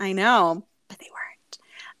now. I know, but they weren't.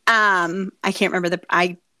 I can't remember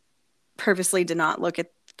I purposely did not look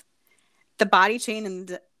at the body chain and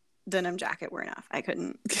the denim jacket were enough. I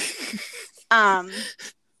couldn't.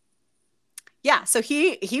 Yeah, so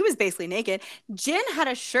he was basically naked. Jin had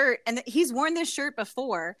a shirt, and he's worn this shirt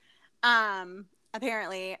before,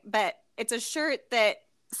 apparently, but it's a shirt that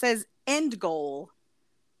says "end goal."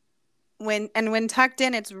 When tucked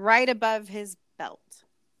in, it's right above his belt.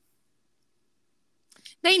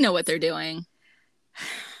 They know what they're doing.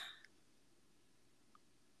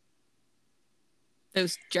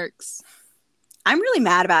 Those jerks. I'm really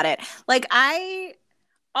mad about it. Like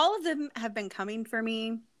all of them have been coming for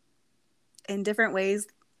me in different ways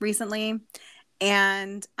recently,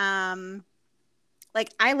 and like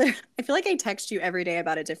I feel like I text you every day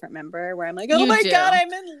about a different member where I'm like, oh my god,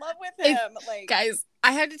 I'm in love with him. Like, guys,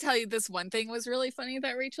 I had to tell you, this one thing was really funny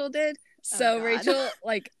that Rachel did. So Rachel,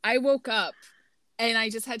 like, I woke up and I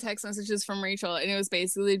just had text messages from Rachel, and it was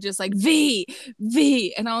basically just like V,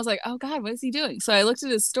 and I was like, oh god, what is he doing? So I looked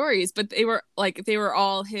at his stories, but they were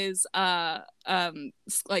all his like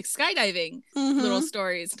skydiving little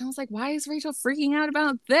stories, and I was like, why is Rachel freaking out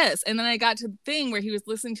about this? And then I got to the thing where he was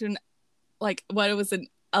listening to an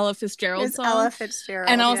Ella Fitzgerald song. Ella Fitzgerald,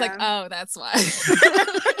 and I was like, oh, that's why.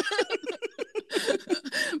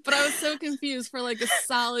 But I was so confused for like a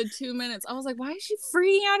solid 2 minutes. I was like, why is she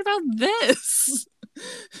freaking out about this?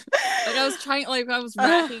 Like I was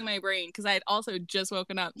racking my brain, because I had also just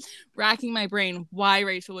woken up, racking my brain why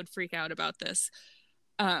Rachel would freak out about this.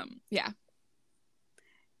 Yeah.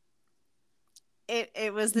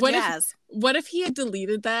 It was the jazz. What if he had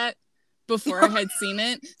deleted that before I had seen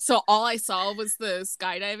it? So all I saw was the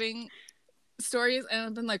skydiving stories, and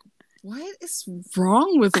I've been like, what is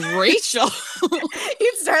wrong with Rachel?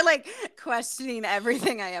 You'd start like questioning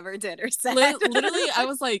everything I ever did or said. Literally, I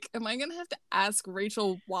was like, am I gonna have to ask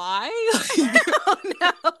Rachel why? Oh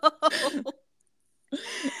no.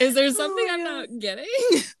 Is there something I'm not getting?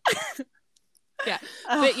 Yeah.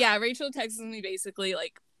 But yeah, Rachel texts me basically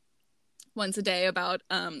like once a day about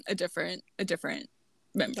a different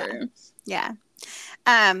member. Yeah.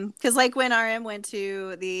 Because like when RM went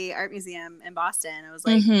to the art museum in Boston, I was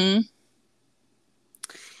like,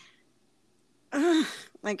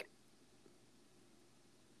 like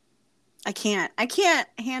I can't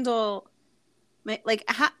handle like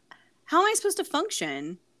how am I supposed to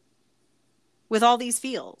function with all these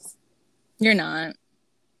feels? You're not.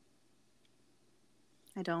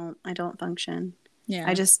 I don't function. Yeah.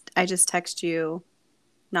 I just text you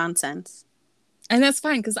nonsense. And that's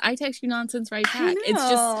fine, because I text you nonsense right back. It's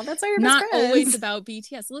just that's why you're not always about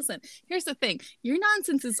BTS. Listen, here's the thing. Your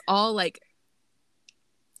nonsense is all like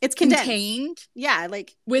it's contained. Yeah,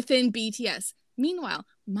 like within BTS. Meanwhile,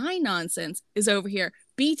 my nonsense is over here.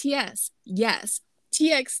 BTS, yes.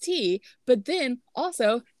 TXT, but then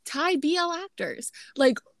also Thai BL actors.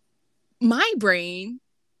 Like, my brain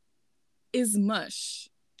is mush.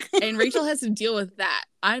 And Rachel has to deal with that.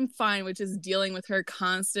 I'm fine with just dealing with her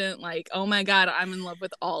constant, like, oh my god, I'm in love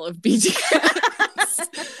with all of BTS.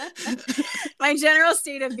 My general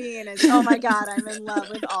state of being is, oh my god, I'm in love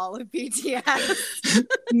with all of BTS.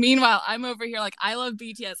 Meanwhile, I'm over here like, I love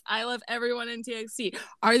BTS. I love everyone in TXT.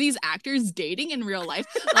 Are these actors dating in real life?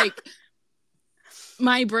 Like,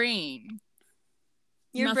 my brain.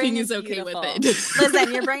 Nothing brain is okay beautiful. With it.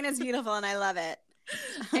 Listen, your brain is beautiful and I love it.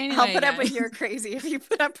 Anyway, I'll put up with your crazy if you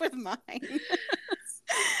put up with mine.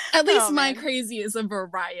 At least my crazy is a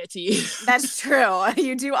variety. That's true.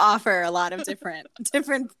 You do offer a lot of different aspects.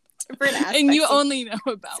 And you only know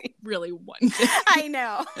about really one thing. I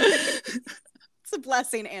know. It's a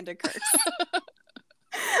blessing and a curse.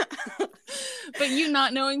 But you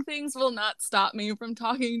not knowing things will not stop me from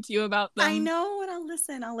talking to you about them. I know, and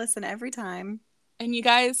I'll listen every time. And you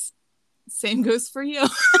guys, same goes for you.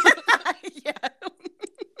 Yeah.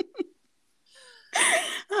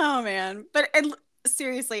 Oh man, but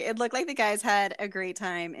seriously, it looked like the guys had a great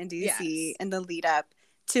time in DC in the lead up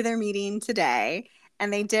to their meeting today,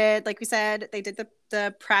 and they did, like we said, they did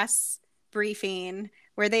the press briefing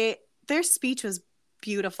where their speech was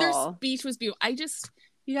beautiful. Their speech was beautiful. I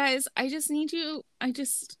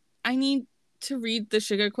need to read the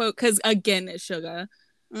Suga quote because again, it's Suga.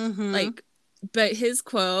 Like, but his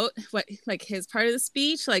quote, what like his part of the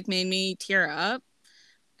speech, like made me tear up.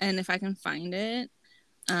 And if I can find it,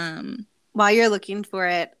 while you're looking for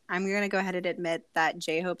it, I'm gonna go ahead and admit that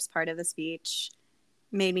J-Hope's part of the speech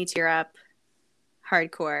made me tear up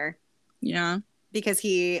hardcore. Yeah, because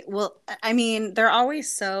I mean, they're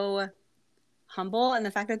always so humble, and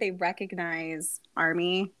the fact that they recognize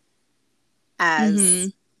Army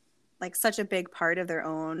as like such a big part of their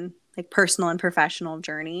own like personal and professional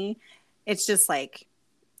journey, it's just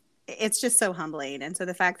so humbling. And so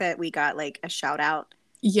the fact that we got like a shout out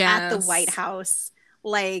at the White House,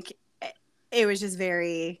 like it was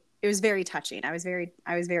very touching. I was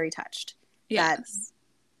very touched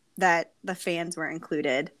that the fans were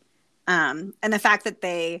included, and the fact that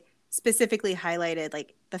they specifically highlighted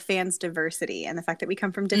like the fans' diversity and the fact that we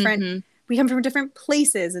come from different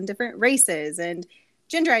places and different races and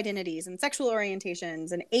gender identities and sexual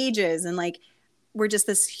orientations and ages, and like we're just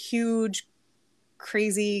this huge,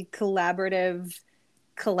 crazy, collaborative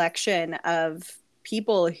collection of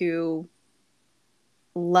people who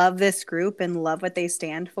love this group and love what they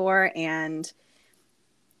stand for, and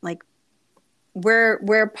like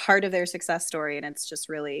we're part of their success story, and it's just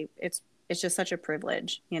really it's just such a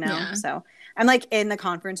privilege, you know? Yeah. So I'm like in the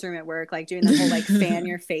conference room at work, like doing the whole like fan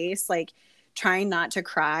your face, like trying not to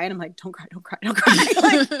cry. And I'm like, don't cry.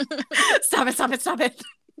 Like, stop it.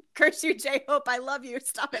 Curse you, J-Hope. I love you.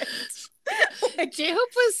 Stop it. Like, J-Hope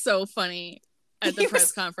was so funny at the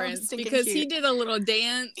press conference because he did a little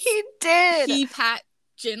dance. He did. He pat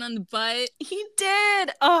Jin on the butt. He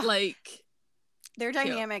did. Oh, like their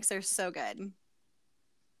dynamics are so good.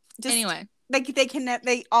 Anyway.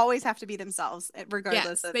 They always have to be themselves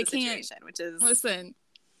regardless of the situation, which is listen.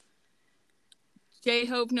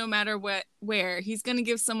 J-Hope, no matter where, he's gonna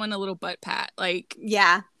give someone a little butt pat. Like,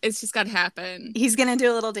 yeah, it's just gotta happen. He's gonna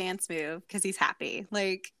do a little dance move because he's happy.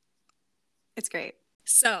 Like, it's great.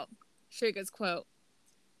 So, Suga's quote.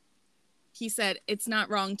 He said, "It's not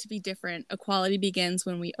wrong to be different. Equality begins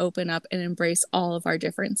when we open up and embrace all of our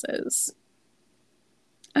differences."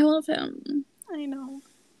 I love him. I know.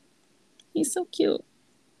 He's so cute.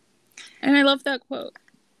 And I love that quote.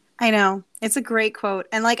 I know. It's a great quote.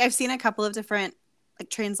 And like I've seen a couple of different like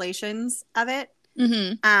translations of it.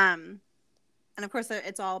 And of course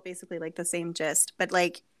it's all basically like the same gist, but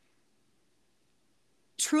like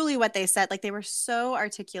truly what they said, like they were so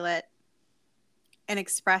articulate in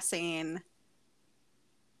expressing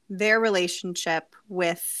their relationship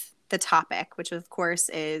with the topic, which of course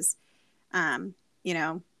is you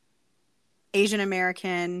know, Asian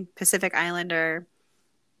American, Pacific Islander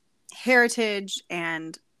heritage,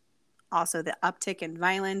 and also the uptick in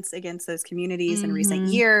violence against those communities in recent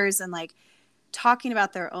years, and like talking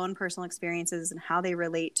about their own personal experiences and how they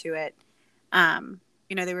relate to it.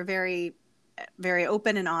 You know, they were very, very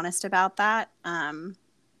open and honest about that, and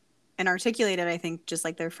articulated, I think, just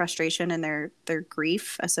like their frustration and their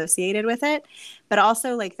grief associated with it. But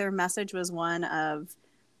also like their message was one of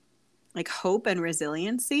like hope and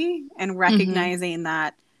resiliency, and recognizing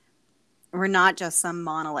that we're not just some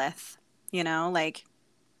monolith, you know, like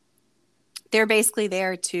they're basically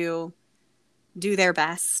there to do their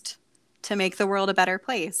best to make the world a better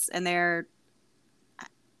place. And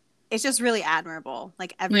it's just really admirable,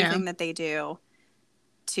 like everything that they do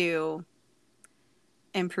to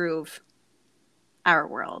improve our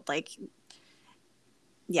world. Like,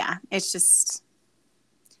 yeah, it's just,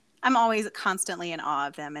 I'm always constantly in awe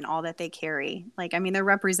of them and all that they carry. Like, I mean, they're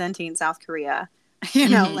representing South Korea, you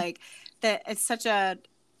know, like that. It's such a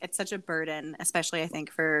burden, especially I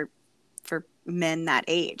think for men that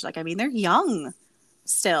age. Like, I mean, they're young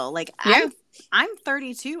still. Like, I'm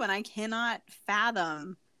 32 and I cannot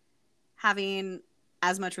fathom having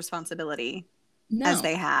as much responsibility as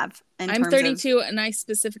they have. I'm 32 and I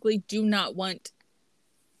specifically do not want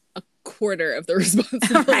a quarter of the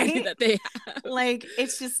responsibility that they have. Like,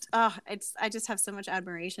 it's just, I just have so much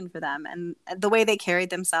admiration for them and the way they carried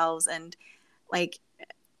themselves, and like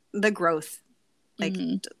the growth, like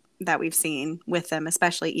that we've seen with them,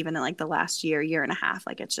 especially even in like the last year and a half.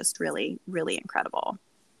 Like, it's just really, really incredible.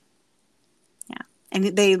 Yeah.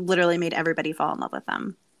 And they literally made everybody fall in love with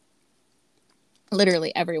them.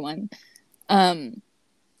 Literally everyone.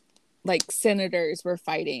 Like senators were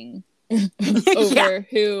fighting over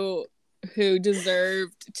who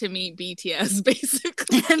deserved to meet BTS,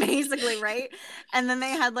 basically. Right? And then they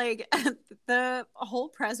had like the whole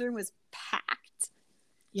press room was packed.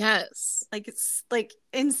 Yes. Like, it's like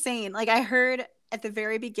insane. Like, I heard at the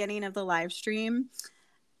very beginning of the live stream,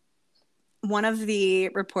 one of the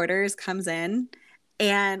reporters comes in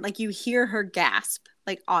and like you hear her gasp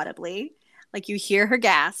like audibly. like you hear her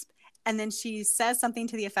gasp, and then she says something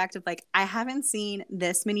to the effect of like, I haven't seen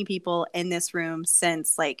this many people in this room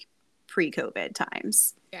since like pre-COVID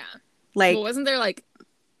times. Yeah. Like, well, wasn't there like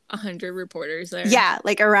 100 reporters there? Yeah,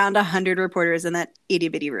 like around 100 reporters in that itty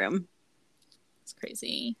bitty room. It's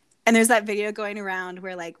crazy. And there's that video going around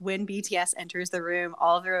where like when BTS enters the room,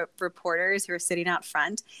 all of the reporters who are sitting out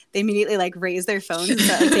front, they immediately like raise their phones and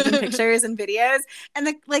start like, taking pictures and videos. And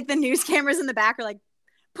the news cameras in the back are like,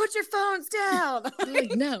 put your phones down.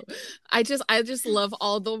 Like, no. I just love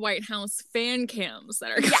all the White House fan cams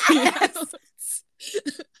that are coming out. There's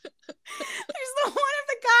the one of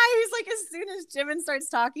the guy who's like, as soon as Jimin starts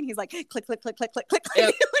talking, he's like, click, click, click, click, click, click.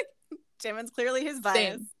 Yep. Like, Jimin's clearly his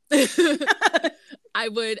bias. I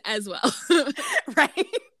would as well. Right.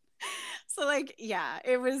 So like, yeah,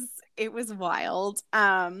 it was wild.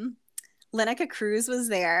 Lineker Cruz was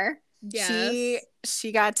there. Yes.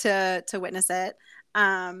 She got to witness it.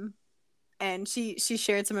 And she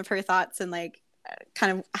shared some of her thoughts and like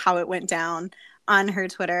kind of how it went down on her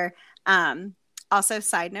Twitter. Also,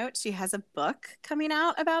 side note, she has a book coming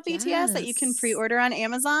out about BTS that you can pre-order on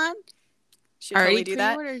Amazon. Should already do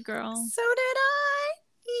that. Girl. So did I.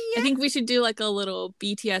 Yeah. I think we should do like a little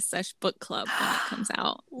BTS book club when it comes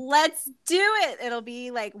out. Let's do it. It'll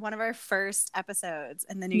be like one of our first episodes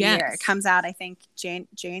in the new year. It comes out, I think,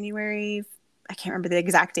 January. I can't remember the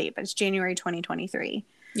exact date, but it's January 2023.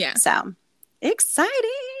 Yeah. So exciting.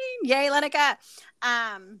 Yay, Lenica.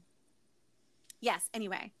 Yes,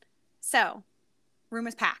 anyway. So room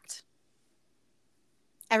was packed.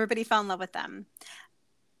 Everybody fell in love with them.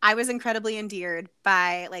 I was incredibly endeared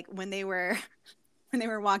by like when they were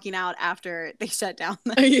walking out after they shut down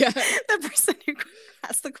the person who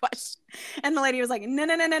asked the question. And the lady was like, no.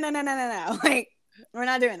 Like, we're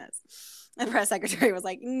not doing this. The press secretary was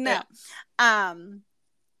like, no. Yeah.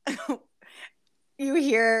 You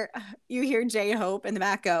hear J-Hope in the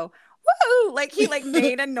back go, woo! Like he like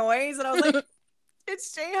made a noise and I was like,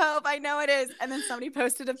 it's J-Hope, I know it is. And then somebody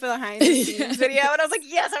posted a behind the scenes video and I was like,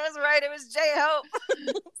 yes, I was right, it was J-Hope.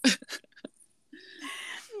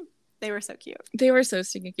 They were so cute. They were so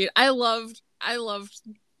stinking cute. I loved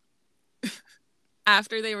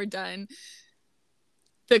after they were done,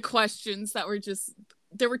 the questions that were just,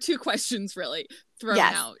 there were two questions really thrown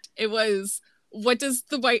out. It was, what does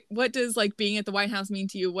like being at the White House mean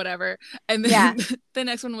to you? Whatever. And then the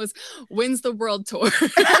next one was, when's the world tour?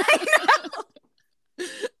 I know.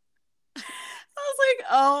 I was like,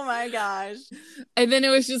 oh my gosh. And then it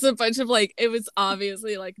was just a bunch of like, it was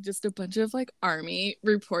obviously like just a bunch of like army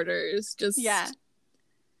reporters. Just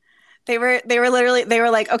They were literally, they were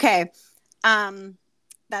like, okay,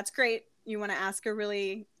 that's great. You want to ask a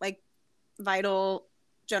really like vital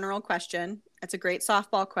general question. It's a great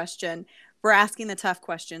softball question. We're asking the tough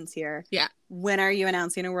questions here. Yeah. When are you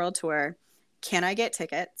announcing a world tour? Can I get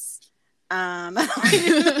tickets?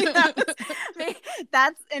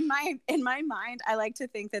 That's in my mind. I like to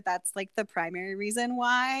think that that's like the primary reason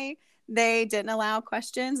why they didn't allow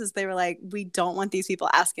questions is they were like, we don't want these people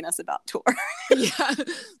asking us about tour. Yeah,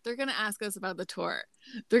 they're gonna ask us about the tour.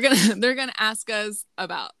 They're gonna ask us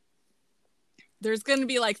about. There's gonna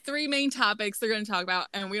be like 3 main topics they're gonna talk about,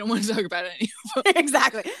 and we don't want to talk about any of them.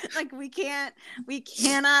 Exactly. Like we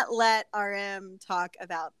cannot let RM talk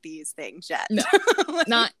about these things yet. No, like,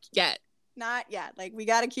 not yet. Not yet. Like we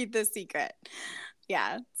got to keep this secret.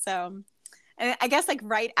 Yeah. So, and I guess like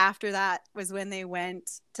right after that was when they went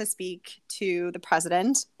to speak to the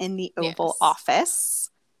president in the Oval Office.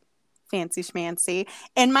 Fancy schmancy.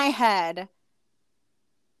 In my head.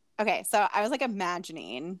 Okay. So I was like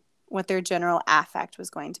imagining what their general affect was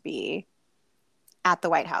going to be at the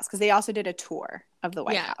White House. Because they also did a tour of the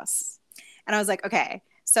White House. And I was like, okay,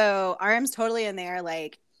 so RM's totally in there,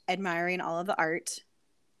 like admiring all of the art.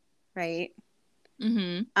 Right.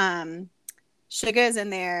 Mm-hmm. Suga is in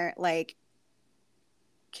there like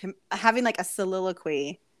having like a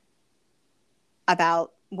soliloquy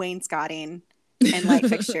about wainscoting and light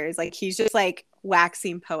fixtures. Like he's just like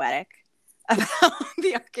waxing poetic about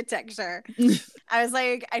the architecture. I was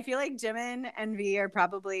like, I feel like Jimin and V are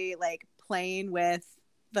probably like playing with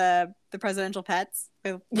the presidential pets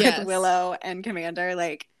with Willow and Commander.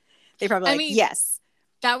 Like they probably yes.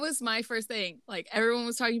 That was my first thing. Like everyone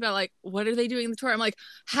was talking about like, what are they doing in the tour? I'm like,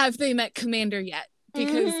 have they met Commander yet?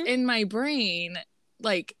 Because in my brain,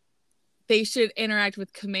 like they should interact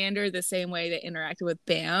with Commander the same way they interacted with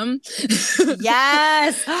Bam.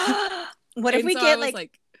 Yes. What if we get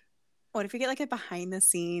what if we get like a behind the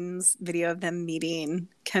scenes video of them meeting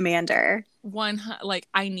Commander? Like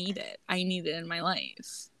I need it. I need it in my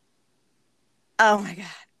life. Oh my God.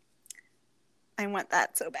 I want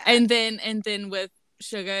that so bad. And then with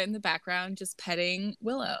Suga in the background just petting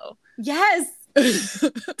Willow. Yes.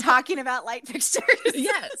 Talking about light fixtures.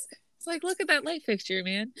 Yes. It's like, look at that light fixture,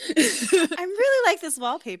 man. I really like this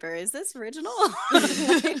wallpaper. Is this original? How long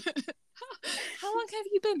have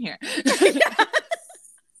you been here? Yeah.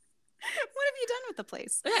 What have you done with the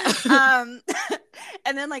place? Yeah.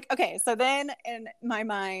 And then like, okay, so then in my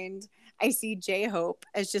mind, I see J-Hope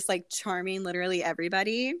as just like charming literally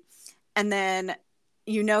everybody. And then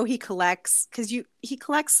he collects, because he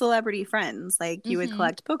collects celebrity friends, like you would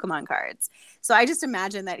collect Pokemon cards. So I just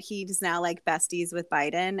imagine that he's now like besties with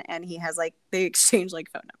Biden, and he has like, they exchange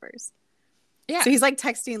like phone numbers. Yeah. So he's like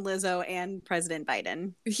texting Lizzo and President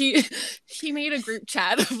Biden. He made a group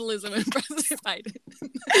chat of Lizzo and President Biden.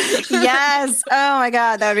 Yes. Oh my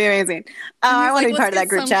God, that would be amazing. I want to be part of that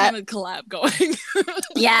group chat. Kind of collab going.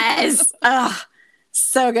 Yes. Oh,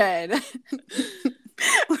 so good.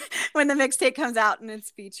 When the mixtape comes out and it's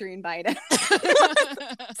featuring Biden.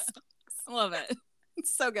 Love it.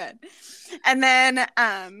 It's so good. And then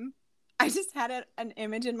I just had an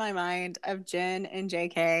image in my mind of Jin and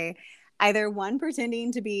JK, either one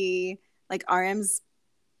pretending to be like RM's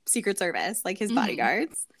Secret Service, like his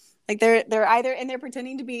bodyguards. Like they're either, and they're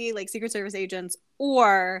pretending to be like Secret Service agents,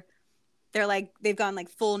 or they're like, they've gone like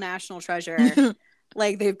full national treasure.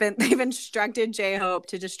 Like they've instructed J-Hope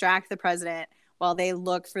to distract the president while they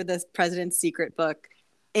look for the president's secret book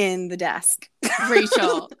in the desk.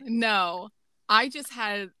 Rachel, no. I just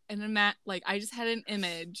had an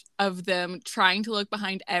image of them trying to look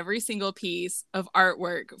behind every single piece of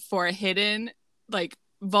artwork for a hidden like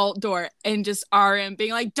vault door, and just RM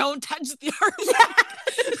being like, "Don't touch the artwork."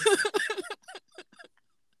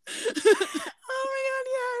 Oh my God,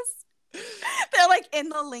 yes. They're like in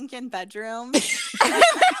the Lincoln bedroom.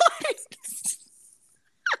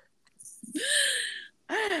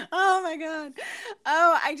 Oh my God.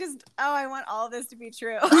 I want all of this to be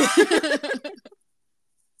true.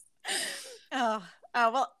 Oh,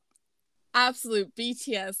 well. Absolute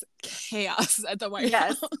BTS chaos at the White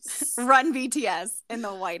House. Run BTS in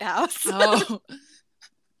the White House. Oh.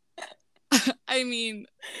 I mean,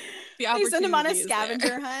 the opportunity. They send him on a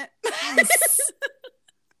scavenger hunt.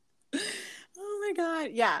 Oh my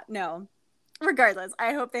God. Yeah, no. Regardless,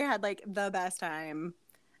 I hope they had like the best time.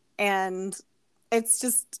 And it's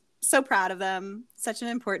just so proud of them. Such an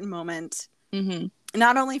important moment.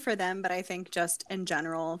 Not only for them, but I think just in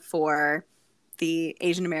general for the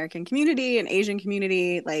Asian American community and Asian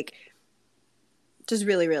community. Like, just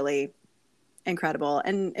really, really incredible.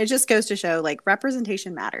 And it just goes to show like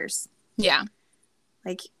representation matters. Yeah.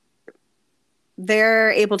 Like,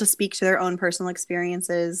 they're able to speak to their own personal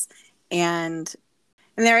experiences, and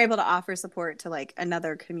they're able to offer support to like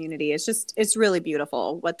another community. It's really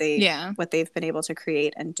beautiful what they've been able to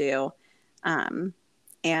create and do, and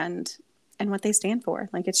what they stand for.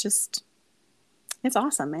 Like, it's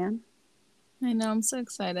awesome, man. I know, I'm so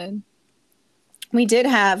excited. We did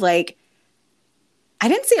have like, I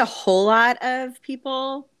didn't see a whole lot of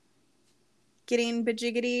people getting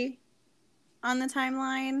bajiggity on the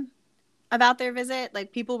timeline about their visit.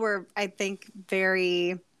 Like, people were, I think,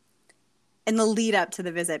 very, in the lead up to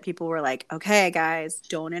the visit, people were like, okay, guys,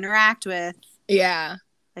 don't interact with. Yeah.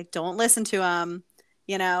 Like, don't listen to them,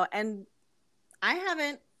 and I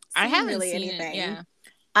haven't really seen anything. Yeah.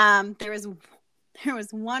 There was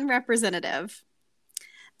one representative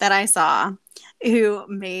that I saw who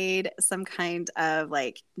made some kind of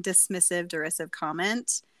like dismissive, derisive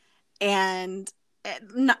comment, and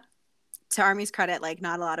not, to Army's credit, like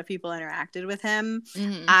not a lot of people interacted with him.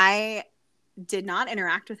 I did not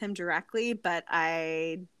interact with him directly, but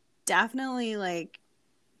I definitely like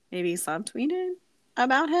maybe subtweeted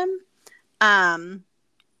about him.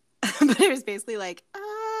 But it was basically like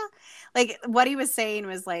what he was saying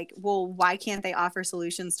was like, well, why can't they offer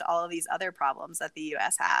solutions to all of these other problems that the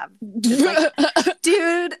US have? Like,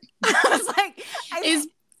 dude, I was like,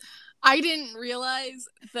 I didn't realize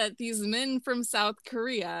that these men from South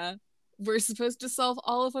Korea were supposed to solve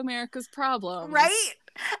all of America's problems. Right?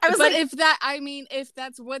 If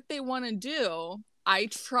that's what they want to do, I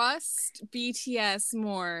trust BTS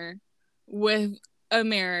more with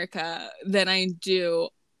America than I do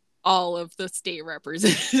all of the state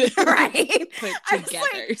representatives right put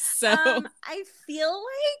together. I feel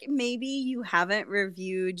like maybe you haven't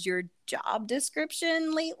reviewed your job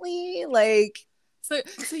description lately. Like, so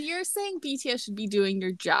you're saying BTS should be doing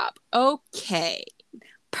your job. Okay.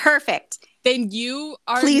 Perfect. Then you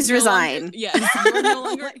are please resign. Yes, you're no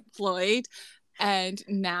longer employed. And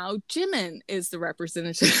now Jimin is the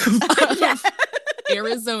representative of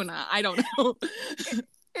Arizona. I don't know.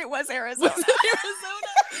 It was Arizona. Was it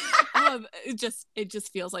Arizona? Oh, it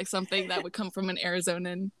just feels like something that would come from an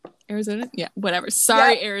Arizonan. Yeah, whatever.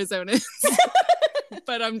 Sorry, yep. Arizonans.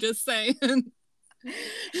 But I'm just saying.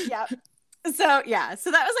 Yep. So yeah,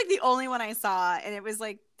 so that was like the only one I saw, and it was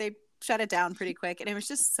like they shut it down pretty quick, and it was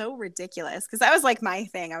just so ridiculous because that was like my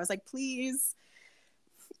thing. I was like, please.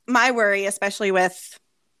 My worry, especially with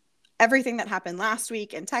everything that happened last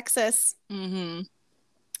week in Texas,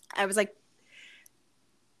 I was like,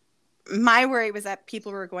 my worry was that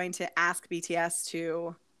people were going to ask BTS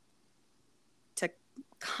to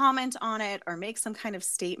comment on it or make some kind of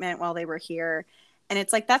statement while they were here. And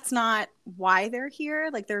it's like, that's not why they're here.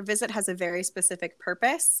 Like, their visit has a very specific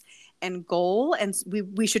purpose and goal, and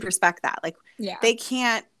we should respect that. Like, they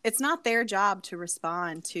can't, it's not their job to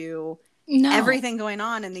respond to everything going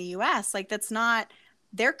on in the US. Like, that's not,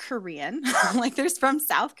 they're Korean. Like, they're from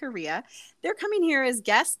South Korea. They're coming here as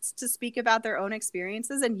guests to speak about their own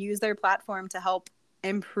experiences and use their platform to help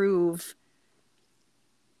improve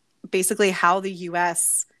basically how the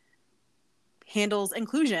US handles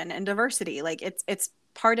inclusion and diversity. Like, it's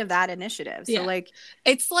part of that initiative. So like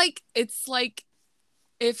it's like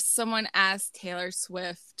if someone asked Taylor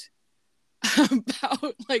Swift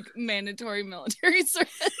about like mandatory military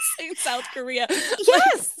service in South Korea. Yes.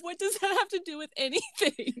 Like, what does that have to do with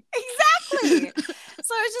anything? Exactly.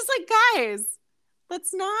 So I was just like, guys,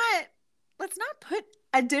 let's not put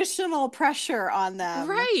additional pressure on them.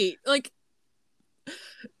 Right. Like,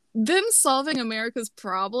 them solving America's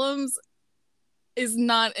problems is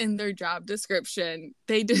not in their job description.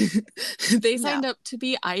 They signed up to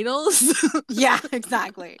be idols. Yeah,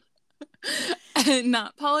 exactly. And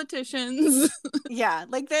not politicians. Yeah,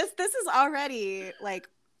 like this is already like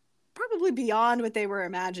probably beyond what they were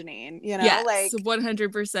imagining, you know? Yes, like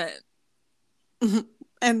 100%.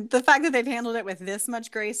 And the fact that they've handled it with this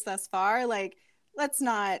much grace thus far, like, let's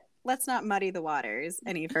not muddy the waters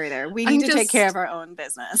any further. We need to take care of our own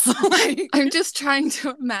business. Like, I'm just trying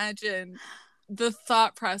to imagine the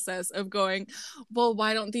thought process of going, well,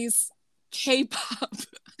 why don't these K-pop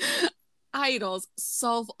idols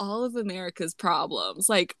solve all of America's problems?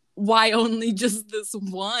 Like, why only just this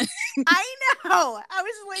one? I know. I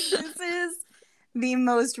was like, this is the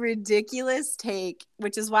most ridiculous take,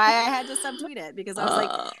 which is why I had to subtweet it, because I was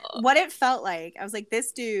like, what it felt like. I was like,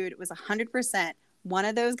 this dude was 100% one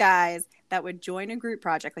of those guys that would join a group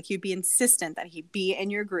project. Like, he'd be insistent that he be in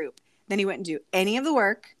your group. Then he wouldn't do any of the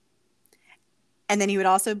work. And then he would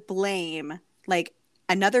also blame like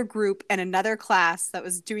another group and another class that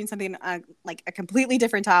was doing something like a completely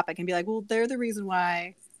different topic and be like, well, they're the reason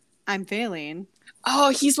why I'm failing. Oh,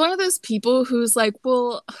 he's one of those people who's like,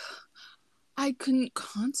 well, I couldn't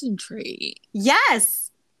concentrate.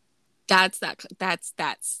 Yes. That's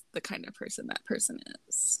the kind of person that person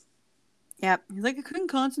is. Yep. He's like, I couldn't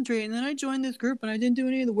concentrate, and then I joined this group and I didn't do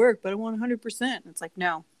any of the work, but I want 100%. It's like,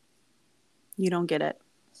 no, you don't get it.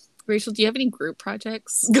 Rachel, do you have any group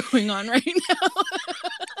projects going on right now?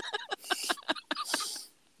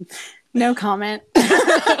 No comment.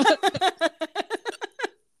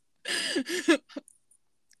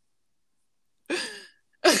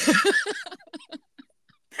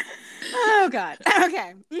 Oh, God.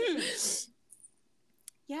 Okay.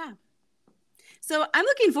 Yeah. So I'm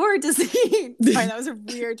looking forward to seeing. Sorry, that was a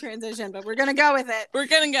weird transition, but we're going to go with it. We're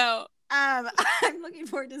going to go. I'm looking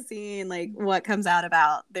forward to seeing like what comes out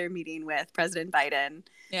about their meeting with President Biden.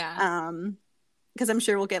 Yeah. Because I'm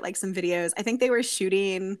sure we'll get like some videos. I think they were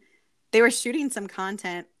shooting some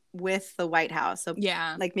content with the White House. So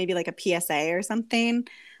yeah, like maybe like a PSA or something.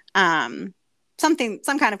 Some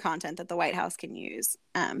kind of content that the White House can use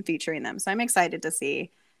featuring them. So I'm excited to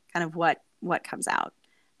see kind of what comes out.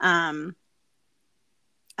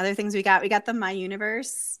 Other things we got the My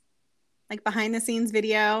Universe like behind the scenes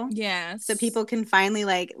video. Yes. So people can finally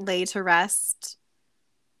like lay to rest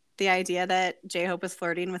the idea that J-Hope was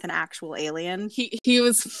flirting with an actual alien. He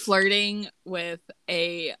was flirting with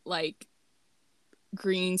a like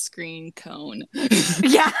green screen cone.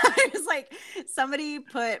 Yeah, it was like somebody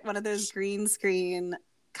put one of those green screen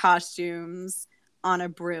costumes on a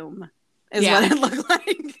broom is what it looked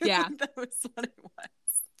like. Yeah. That was what it was.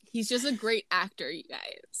 He's just a great actor, you guys.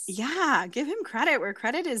 Yeah, give him credit where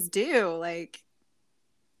credit is due. Like,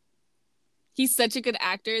 he's such a good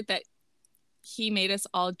actor that he made us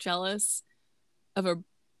all jealous of a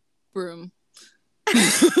broom.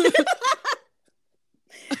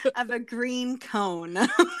 Of a green cone. Of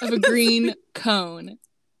a green cone.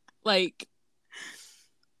 Like,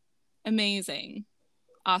 amazing.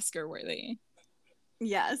 Oscar worthy.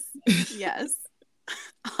 Yes. Yes.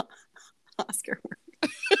 Oscar worthy.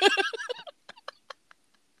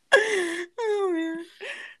 Oh man.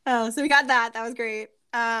 Oh, so we got that. That was great.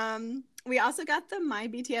 We also got the My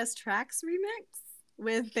BTS Tracks remix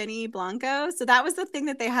with Benny Blanco. So that was the thing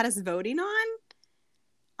that they had us voting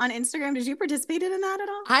on Instagram. Did you participate in that at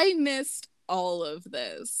all? I missed all of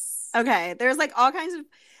this. Okay, there's like all kinds of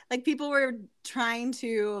like people were trying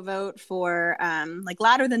to vote for like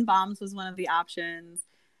Louder Than Bombs was one of the options.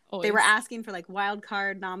 Always. They were asking for like wild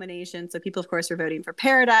card nominations, so people of course were voting for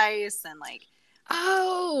Paradise and like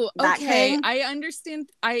okay, I understand.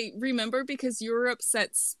 I remember because you were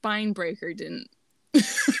upset Spinebreaker didn't.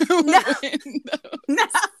 No.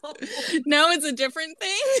 No, it's a different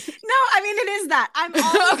thing. No, I mean it is that. I'm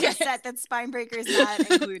always upset that Spinebreaker is not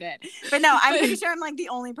included. But no, I'm pretty sure I'm like the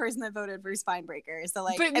only person that voted for Spinebreaker. So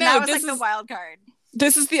like, and that was like the wild card.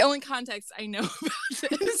 This is the only context I know about this.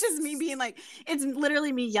 It's just me being like, it's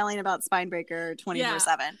literally me yelling about Spinebreaker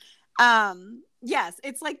 24/7. Yes,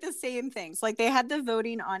 it's like the same thing. So like they had the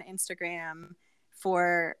voting on Instagram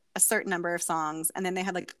for a certain number of songs, and then they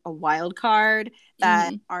had like a wild card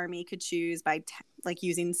that ARMY could choose by like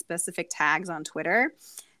using specific tags on Twitter.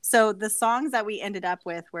 So the songs that we ended up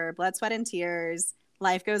with were Blood, Sweat, and Tears,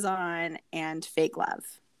 Life Goes On, and Fake Love.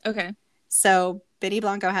 Okay. So Benny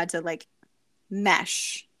Blanco had to like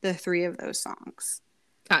mesh the three of those songs.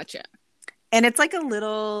 Gotcha. And it's like a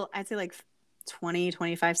little, I'd say like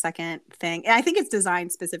 20-25 second thing. And I think it's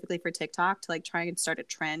designed specifically for TikTok to like try and start a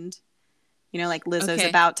trend. You know, like Lizzo's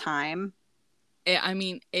About Time. I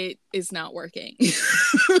mean, it is not working.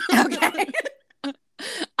 Okay.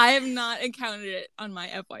 I have not encountered it on my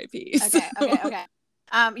FYP. So. Okay.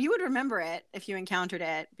 You would remember it if you encountered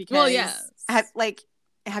it because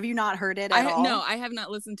have you not heard it at all? No, I have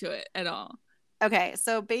not listened to it at all. Okay,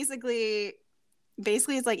 so basically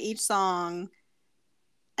it's like each song,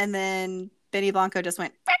 and then Benny Blanco just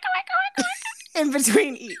went in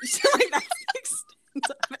between each. Like that's the extent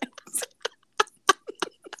of it.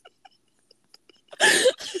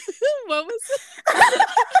 What was it?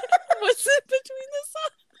 What's it between the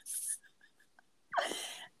songs?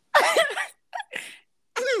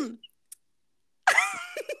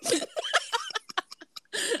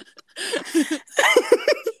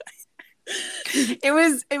 It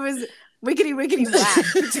was wickety whack between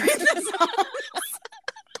the songs.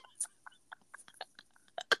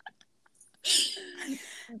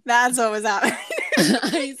 That's what was happening.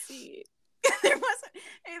 I see.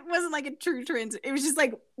 It wasn't like a true trend. It was just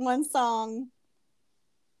like one song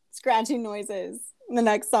scratching noises, and the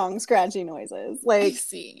next song scratching noises. Like, I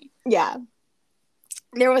see. Yeah.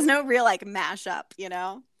 There was no real like mashup, you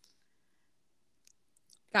know?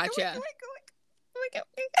 Gotcha.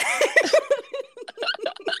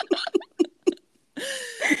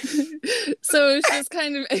 So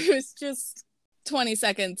it was just 20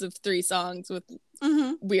 seconds of 3 songs with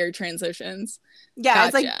weird transitions.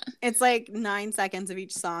 Yeah, gotcha. It's like 9 seconds of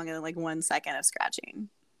each song and then like 1 second of scratching.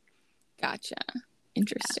 Gotcha.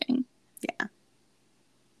 Interesting. Yeah.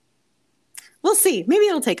 We'll see. Maybe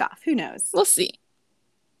it'll take off. Who knows? We'll see.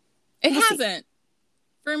 It hasn't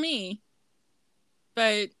for me,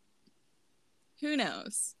 but who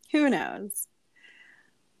knows? Who knows?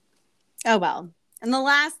 Oh well. And the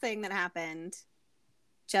last thing that happened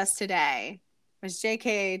just today was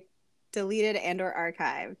JK deleted and or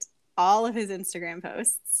archived all of his Instagram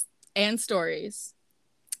posts and stories.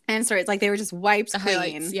 Like they were just wiped clean.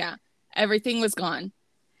 Highlights, yeah. Everything was gone.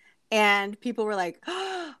 And people were like,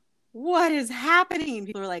 oh, what is happening?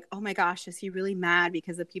 People were like, oh my gosh, is he really mad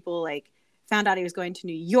because the people like found out he was going to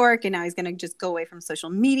New York and now he's going to just go away from social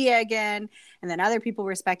media again? And then other people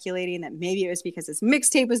were speculating that maybe it was because his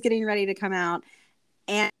mixtape was getting ready to come out.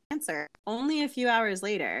 And answer, only a few hours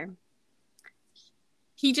later,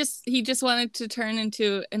 he just wanted to turn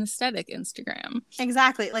into an aesthetic Instagram.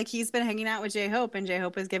 Exactly. Like he's been hanging out with J-Hope and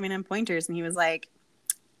J-Hope was giving him pointers and he was like,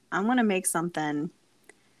 I want to make something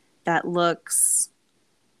that looks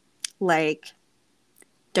like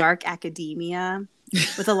dark academia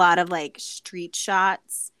with a lot of like street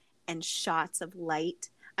shots and shots of light.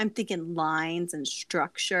 I'm thinking lines and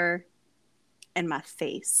structure and my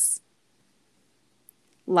face.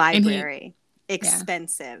 Library.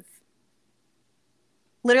 Expensive. Yeah.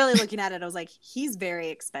 Literally looking at it, I was like, he's very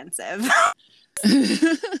expensive.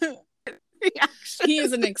 He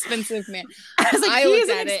is an expensive man. I was like, he's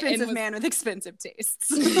an expensive man with expensive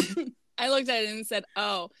tastes. I looked at it and said,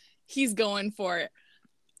 oh, he's going for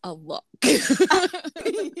a look.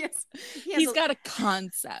 Yes. He's got a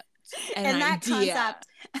concept. And that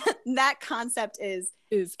concept is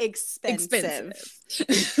expensive.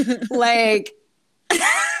 Like,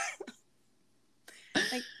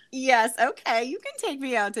 yes, okay, you can take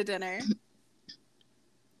me out to dinner.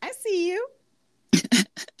 I see you.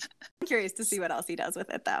 curious to see what else he does with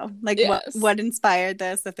it, though. Like, Yes. what inspired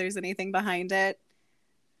this, if there's anything behind it.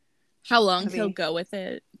 How long he'll go with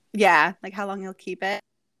it. Yeah, like how long he'll keep it.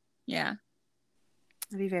 Yeah.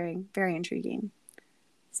 It'd be very, very intriguing.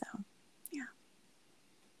 So, yeah.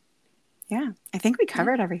 Yeah, I think we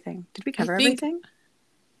covered everything. Did we cover everything?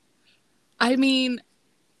 I mean,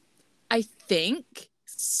 I think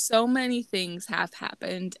so many things have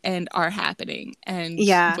happened and are happening and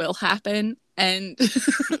will happen. And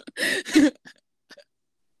the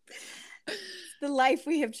life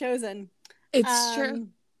we have chosen. It's true.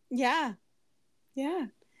 Yeah. Yeah.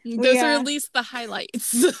 Those are at least the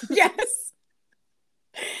highlights. Yes.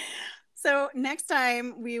 So next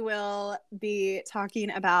time we will be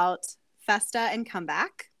talking about Festa and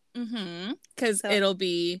Comeback. Because it'll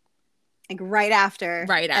be like right after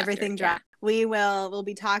everything drops. Yeah. We'll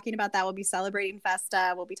be talking about that. We'll be celebrating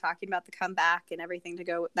Festa. We'll be talking about the comeback and everything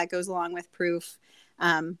that goes along with Proof.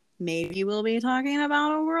 Maybe we'll be talking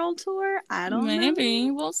about a world tour. I don't know.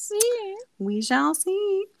 Maybe. We'll see. We shall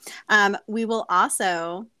see. We will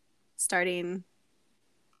also, starting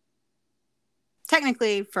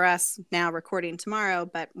technically for us now recording tomorrow,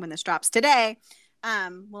 but when this drops today,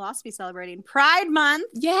 we'll also be celebrating Pride Month.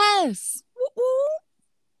 Yes. Woo-woo.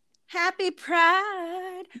 Happy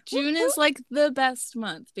Pride. June is like the best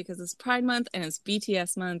month because it's Pride Month and it's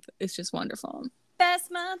BTS month. It's just wonderful. Best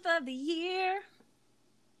month of the year.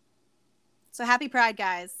 So happy Pride,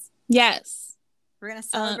 guys. Yes. We're going to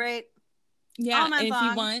celebrate. Yeah. And if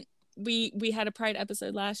you want, we had a Pride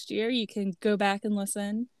episode last year. You can go back and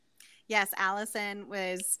listen. Yes. Allison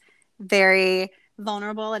was very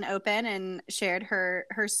vulnerable and open and shared her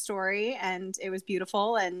story, and it was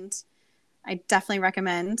beautiful. And I definitely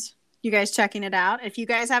recommend you guys checking it out. If you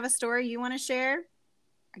guys have a story you want to share,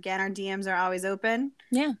 again, our DMs are always open.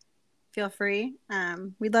 Yeah. Feel free.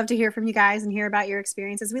 We'd love to hear from you guys and hear about your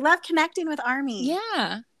experiences. We love connecting with Army.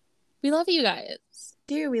 Yeah. We love you guys.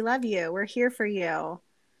 We love you. We're here for you.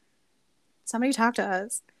 Somebody talk to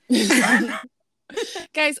us.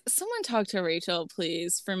 Guys, someone talk to Rachel,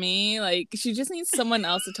 please, for me. Like, she just needs someone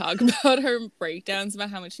else to talk about her breakdowns about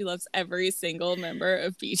how much she loves every single member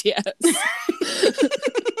of BTS.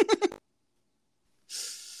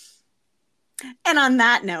 And on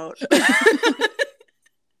that note,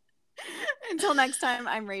 until next time,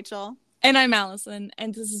 I'm Rachel. And I'm Allison,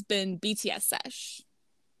 and this has been BTS Sesh.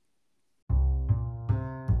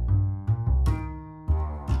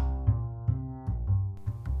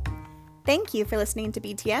 Thank you for listening to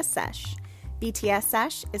BTS Sesh. BTS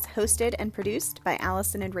Sesh is hosted and produced by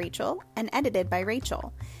Allison and Rachel and edited by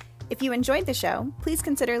Rachel. If you enjoyed the show, please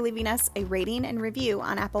consider leaving us a rating and review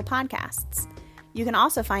on Apple Podcasts. You can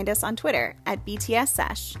also find us on Twitter at BTS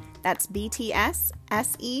Sesh. That's BTSSESH.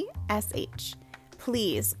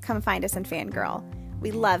 Please come find us and fangirl.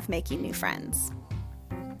 We love making new friends.